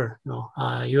whatever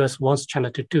U.S. wants China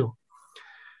to do.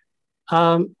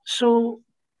 So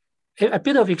a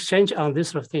bit of exchange on this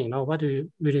sort of thing. What do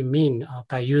you really mean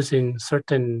by using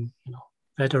certain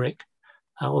rhetoric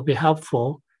would be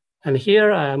helpful. And here,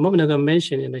 a moment ago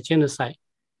mentioned in the genocide,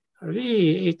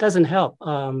 really it doesn't help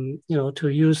to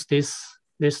use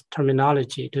this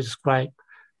terminology to describe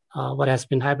what has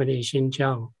been happening in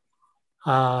Xinjiang.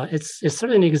 It's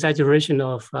certainly an exaggeration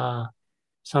of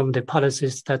some of the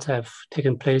policies that have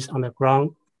taken place on the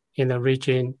ground in the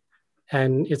region,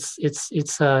 and it's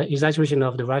an exaggeration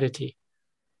of the reality.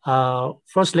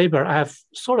 Forced labor, I have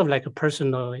sort of like a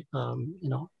personal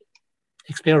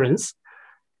experience.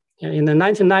 In the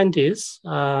 1990s,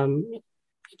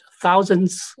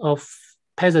 thousands of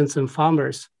peasants and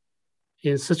farmers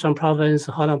in Sichuan province,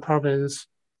 Henan province,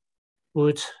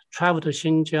 would travel to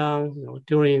Xinjiang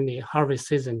during the harvest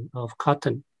season of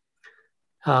cotton,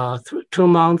 2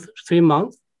 months, 3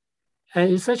 months.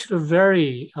 And it's actually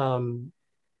very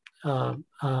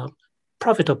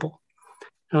profitable.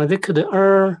 They could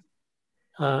earn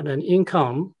an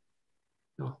income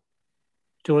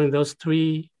during those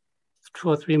 2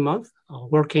 or 3 months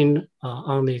working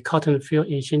on the cotton field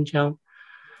in Xinjiang.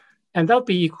 And that would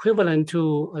be equivalent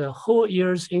to a whole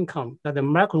year's income that the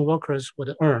American workers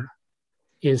would earn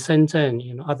in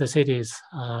Shenzhen, other cities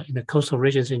in the coastal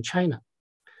regions in China.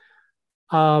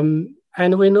 And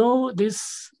we know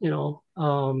this,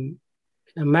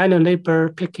 manual labor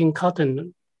picking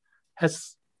cotton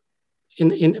has,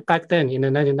 back then in the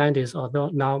 1990s, although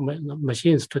now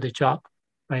machines do the job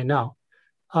right now,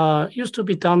 used to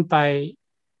be done by a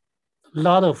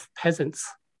lot of peasants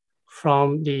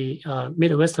from the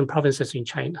Midwestern provinces in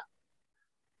China.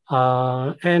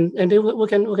 And we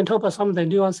can talk about some of the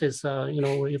nuances,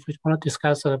 if we want to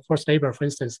discuss forced labor, for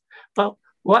instance. But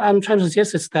what I'm trying to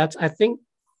suggest is that I think,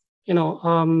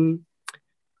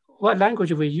 what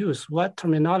language we use, what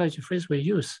terminology phrase we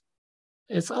use,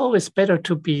 it's always better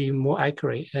to be more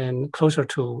accurate and closer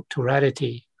to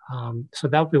reality. So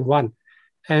that would be one.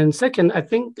 And second, I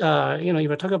think, if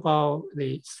you talk about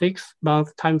the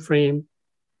 6-month time frame,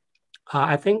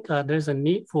 I think there's a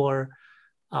need for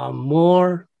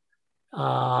more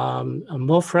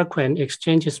frequent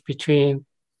exchanges between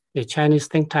the Chinese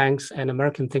think tanks and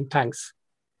American think tanks.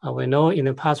 We know in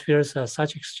the past years,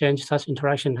 such exchange, such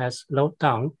interaction has slowed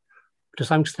down, to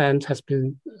some extent has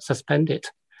been suspended.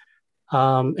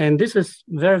 And this is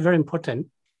very, very important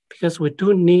because we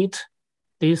do need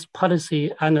these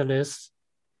policy analysts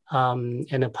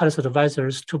and policy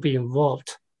advisors to be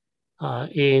involved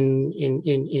in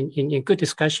good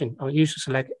discussion on issues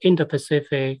like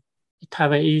Indo-Pacific, the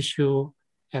Taiwan issue,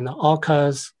 and the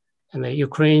AUKUS, and the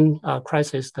Ukraine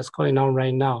crisis that's going on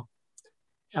right now.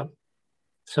 Yeah.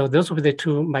 So those would be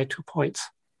my 2 points.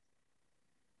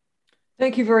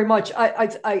 Thank you very much.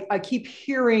 I keep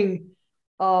hearing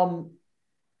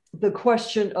the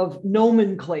question of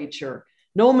nomenclature.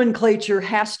 Nomenclature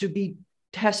has to be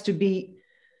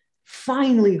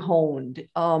finely honed,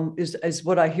 is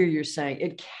what I hear you're saying.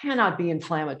 It cannot be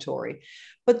inflammatory.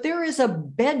 But there is a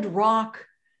bedrock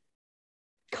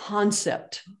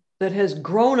concept that has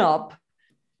grown up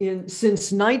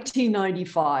since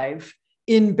 1995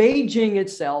 in Beijing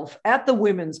itself at the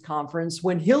Women's Conference,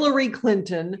 when Hillary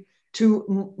Clinton,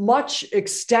 to much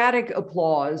ecstatic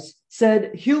applause,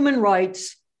 said human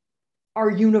rights are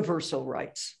universal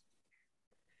rights.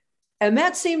 And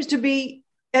that seems to be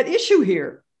at issue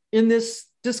here in this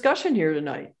discussion here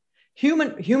tonight.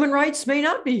 Human rights may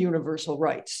not be universal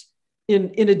rights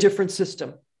in a different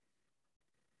system.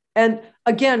 And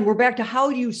again, we're back to how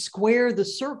do you square the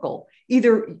circle?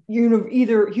 Either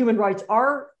human rights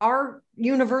are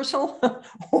universal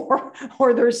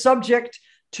or they're subject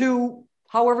to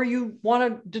however you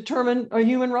want to determine a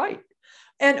human right.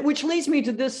 And which leads me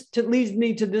to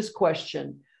this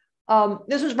question.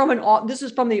 This is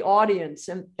from the audience,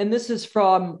 and this is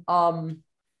from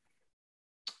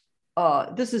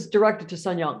this is directed to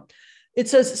Sun Young. It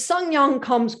says, Sun Young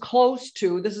comes close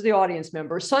to, this is the audience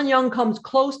member, Sun Young comes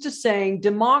close to saying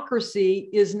democracy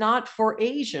is not for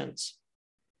Asians.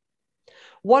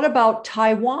 What about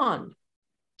Taiwan?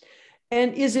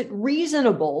 And is it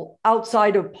reasonable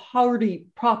outside of party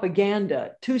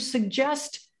propaganda to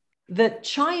suggest that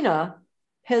China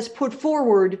has put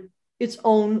forward its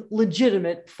own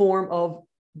legitimate form of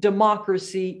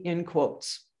democracy, in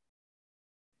quotes?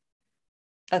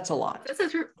 That's a lot.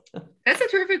 That's a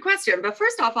terrific question. But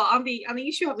first off, on the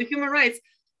issue of the human rights,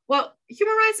 well,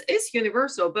 human rights is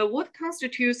universal, but what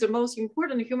constitutes the most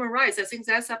important human rights? I think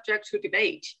that's subject to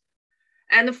debate.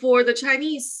 And for the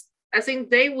Chinese, I think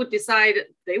they would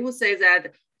say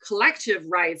that collective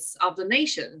rights of the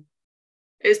nation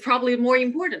is probably more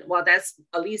important. Well, that's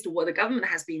at least what the government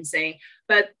has been saying.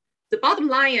 But the bottom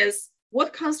line is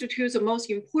what constitutes the most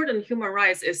important human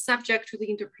rights is subject to the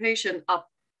interpretation of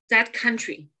that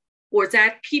country or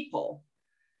that people.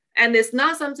 And it's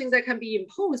not something that can be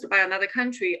imposed by another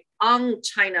country on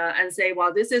China and say,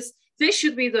 well, these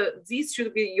should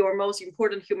be your most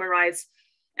important human rights.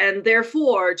 And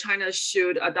therefore, China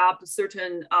should adopt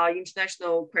certain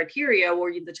international criteria, or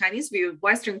in the Chinese view,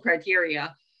 Western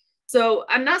criteria. So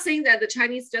I'm not saying that the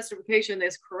Chinese justification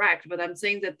is correct, but I'm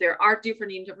saying that there are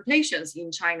different interpretations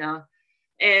in China.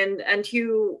 And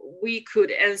until we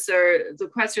could answer the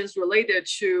questions related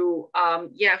to,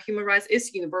 human rights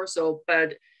is universal,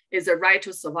 but is the right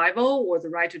to survival or the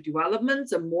right to development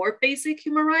the more basic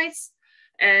human rights?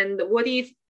 And what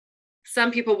if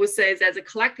some people would say that the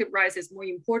collective rights is more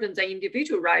important than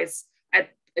individual rights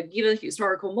at a given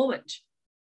historical moment?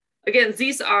 Again, I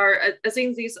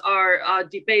think these are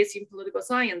debates in political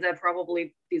science that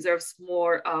probably deserves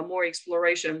more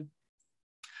exploration.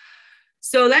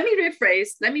 So let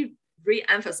me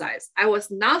re-emphasize. I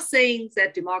was not saying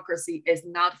that democracy is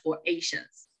not for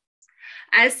Asians.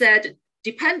 I said,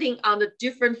 depending on the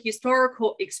different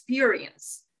historical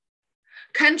experience,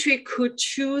 country could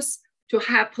choose to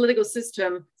have political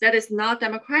system that is not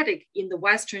democratic in the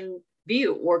Western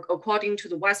view or according to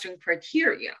the Western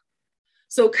criteria.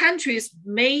 So countries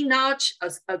may not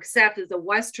accept that the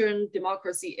Western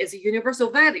democracy is a universal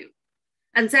value,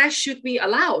 and that should be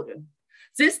allowed.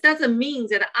 This doesn't mean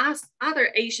that other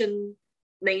Asian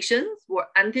nations or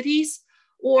entities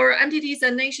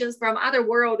and nations from other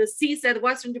worlds see that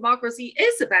Western democracy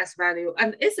is the best value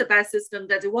and is the best system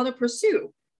that they want to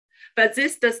pursue. But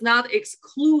this does not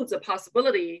exclude the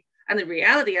possibility and the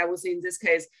reality, I would say in this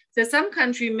case, that some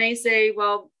country may say,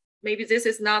 well, maybe this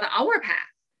is not our path.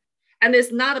 And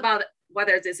it's not about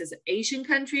whether this is an Asian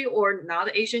country or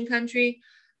not Asian country,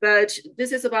 but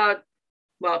this is about,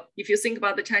 well, if you think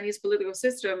about the Chinese political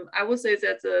system, I would say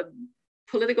that the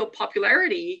political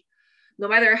popularity, no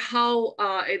matter how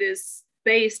it is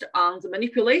based on the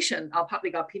manipulation of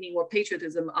public opinion or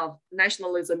patriotism of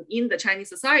nationalism in the Chinese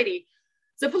society,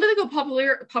 the political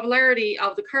popularity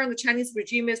of the current Chinese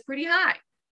regime is pretty high.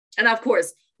 And of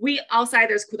course, we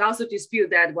outsiders could also dispute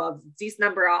that, well, these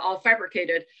numbers are all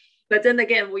fabricated. But then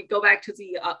again, we go back to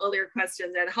the earlier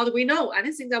question that how do we know? I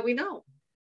don't think that we know.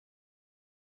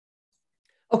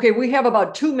 Okay, we have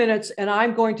about 2 minutes, and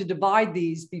I'm going to divide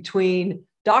these between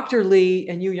Dr. Lee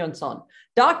and Yu Yun-sun.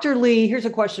 Dr. Lee, here's a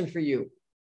question for you.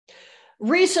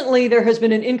 Recently, there has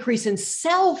been an increase in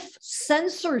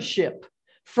self-censorship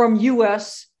from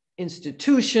U.S.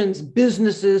 institutions,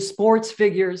 businesses, sports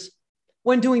figures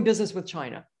when doing business with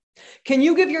China. Can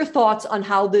you give your thoughts on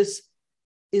how this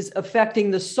is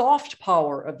affecting the soft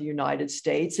power of the United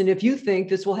States, and if you think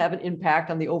this will have an impact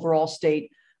on the overall state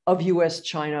of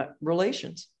U.S.-China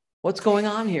relations? What's going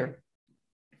on here?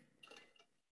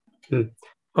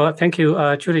 Well, thank you,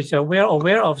 Julie. We are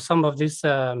aware of some of these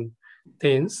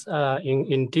things.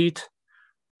 Indeed,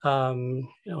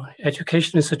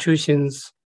 education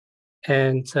institutions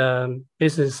and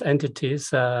business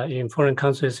entities in foreign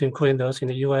countries, including those in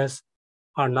the U.S.,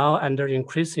 are now under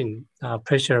increasing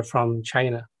pressure from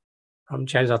China, from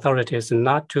Chinese authorities,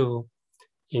 not to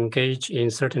engage in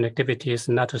certain activities,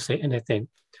 not to say anything.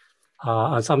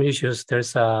 On some issues,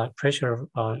 there's pressure,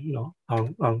 on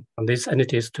these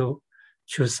entities to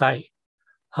choose side.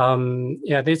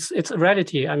 It's a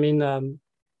reality. I mean,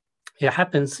 it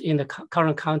happens in the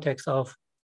current context of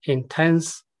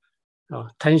intense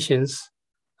tensions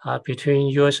between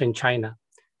U.S. and China,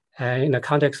 in the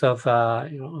context of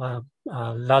a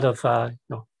lot of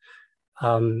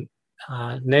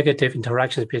negative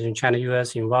interactions between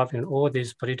China-U.S. involved in all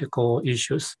these political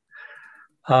issues.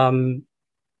 I'm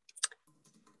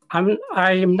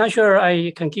not sure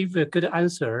I can give a good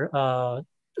answer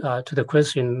to the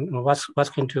question,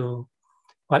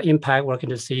 what impact we're going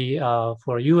to see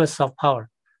for U.S. soft power.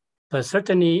 But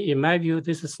certainly, in my view,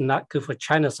 this is not good for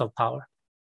China's soft power,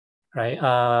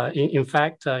 right? In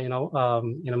fact,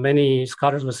 many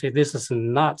scholars will say this is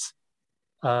not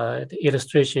the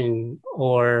illustration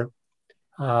or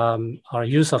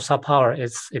use of soft power.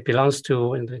 It belongs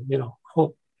to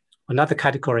another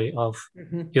category of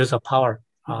use of power,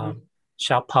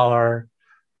 sharp power,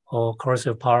 or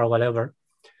coercive power, whatever.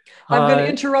 I'm going to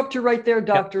interrupt you right there,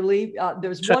 Dr. Lee.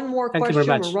 There's Sure. one more Thank question. you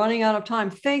very much. We're running out of time.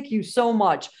 Thank you so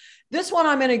much. This one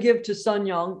I'm going to give to Sun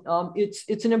Young.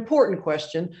 It's an important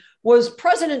question. Was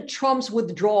President Trump's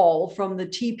withdrawal from the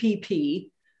TPP,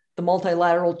 the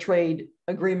multilateral trade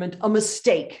agreement, a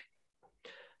mistake?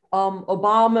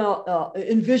 Obama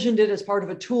envisioned it as part of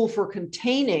a tool for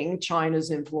containing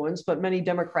China's influence, but many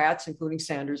Democrats, including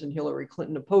Sanders and Hillary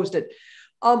Clinton, opposed it.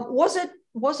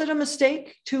 Was it a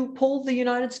mistake to pull the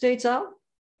United States out?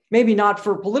 Maybe not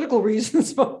for political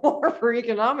reasons, but more for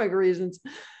economic reasons.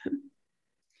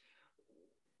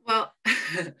 Well,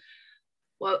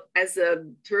 as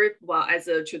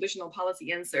a traditional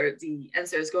policy answer, the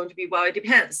answer is going to be, well, it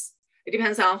depends. It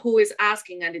depends on who is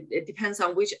asking, and it depends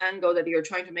on which angle that you're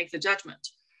trying to make the judgment.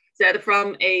 That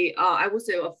from I would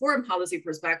say, a foreign policy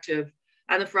perspective,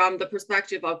 and from the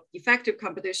perspective of effective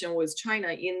competition with China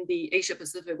in the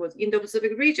Asia-Pacific, with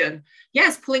Indo-Pacific region,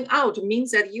 yes, pulling out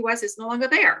means that the US is no longer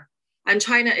there. And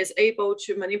China is able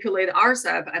to manipulate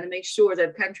RCEP and make sure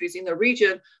that countries in the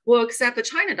region will accept the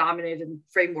China-dominated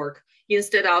framework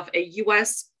instead of a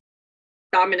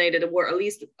US-dominated, or at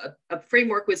least a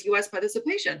framework with US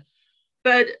participation.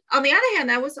 But on the other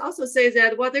hand, I would also say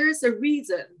that, well, there is a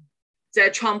reason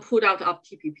that Trump pulled out of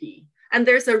TPP. And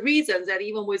there's a reason that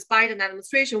even with Biden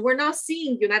administration, we're not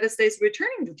seeing the United States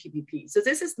returning to TPP. So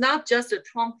this is not just a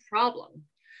Trump problem.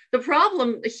 The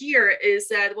problem here is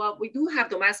that, well, we do have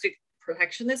domestic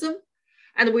protectionism,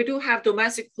 and we do have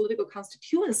domestic political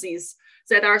constituencies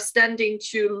that are standing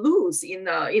to lose in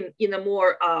a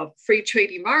more free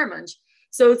trade environment.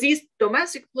 So these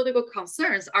domestic political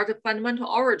concerns are the fundamental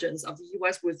origins of the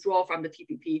US withdrawal from the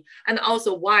TPP, and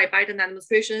also why Biden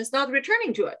administration is not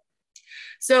returning to it.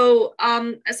 So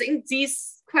I think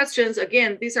these questions,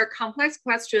 again, these are complex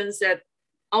questions that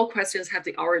all questions have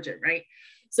the origin, right?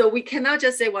 So we cannot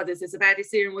just say, well, this is a bad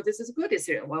decision, well, this is a good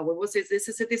decision. Well, we will say this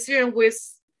is a decision with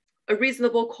a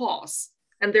reasonable cause.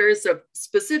 And there is a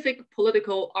specific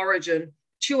political origin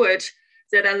to it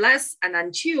that unless and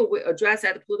until we address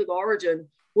that political origin,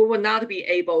 we will not be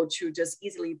able to just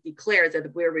easily declare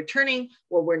that we're returning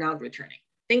or we're not returning.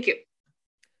 Thank you.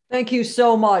 Thank you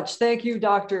so much. Thank you,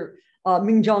 Dr.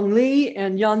 Mingjung Lee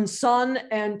and Yun Sun,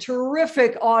 and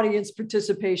terrific audience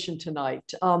participation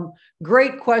tonight.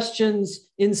 Great questions,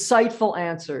 insightful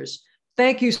answers.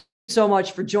 Thank you so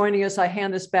much for joining us. I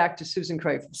hand this back to Susan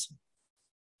Kreifels.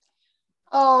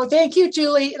 Oh, thank you,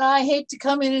 Julie. And I hate to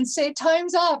come in and say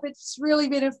time's up. It's really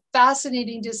been a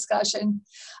fascinating discussion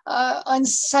on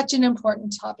such an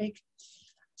important topic.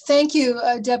 Thank you,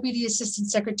 Deputy Assistant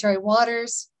Secretary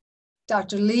Waters,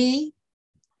 Dr. Lee,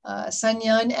 Sun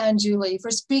Yun, and Julie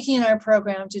for speaking in our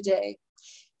program today.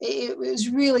 It was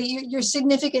really your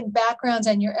significant backgrounds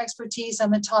and your expertise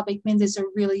on the topic means it's a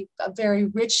very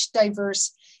rich,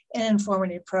 diverse, and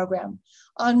informative program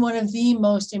on one of the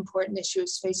most important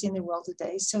issues facing the world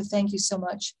today. So thank you so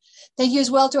much. Thank you as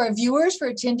well to our viewers for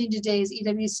attending today's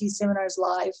EWC Seminars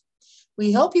Live.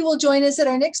 We hope you will join us at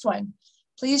our next one.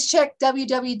 Please check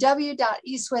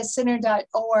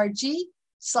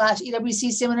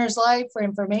www.eastwestcenter.org/EWC Seminars Live for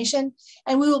information,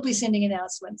 and we will be sending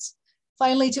announcements.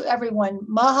 Finally, to everyone,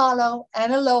 mahalo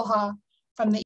and aloha from the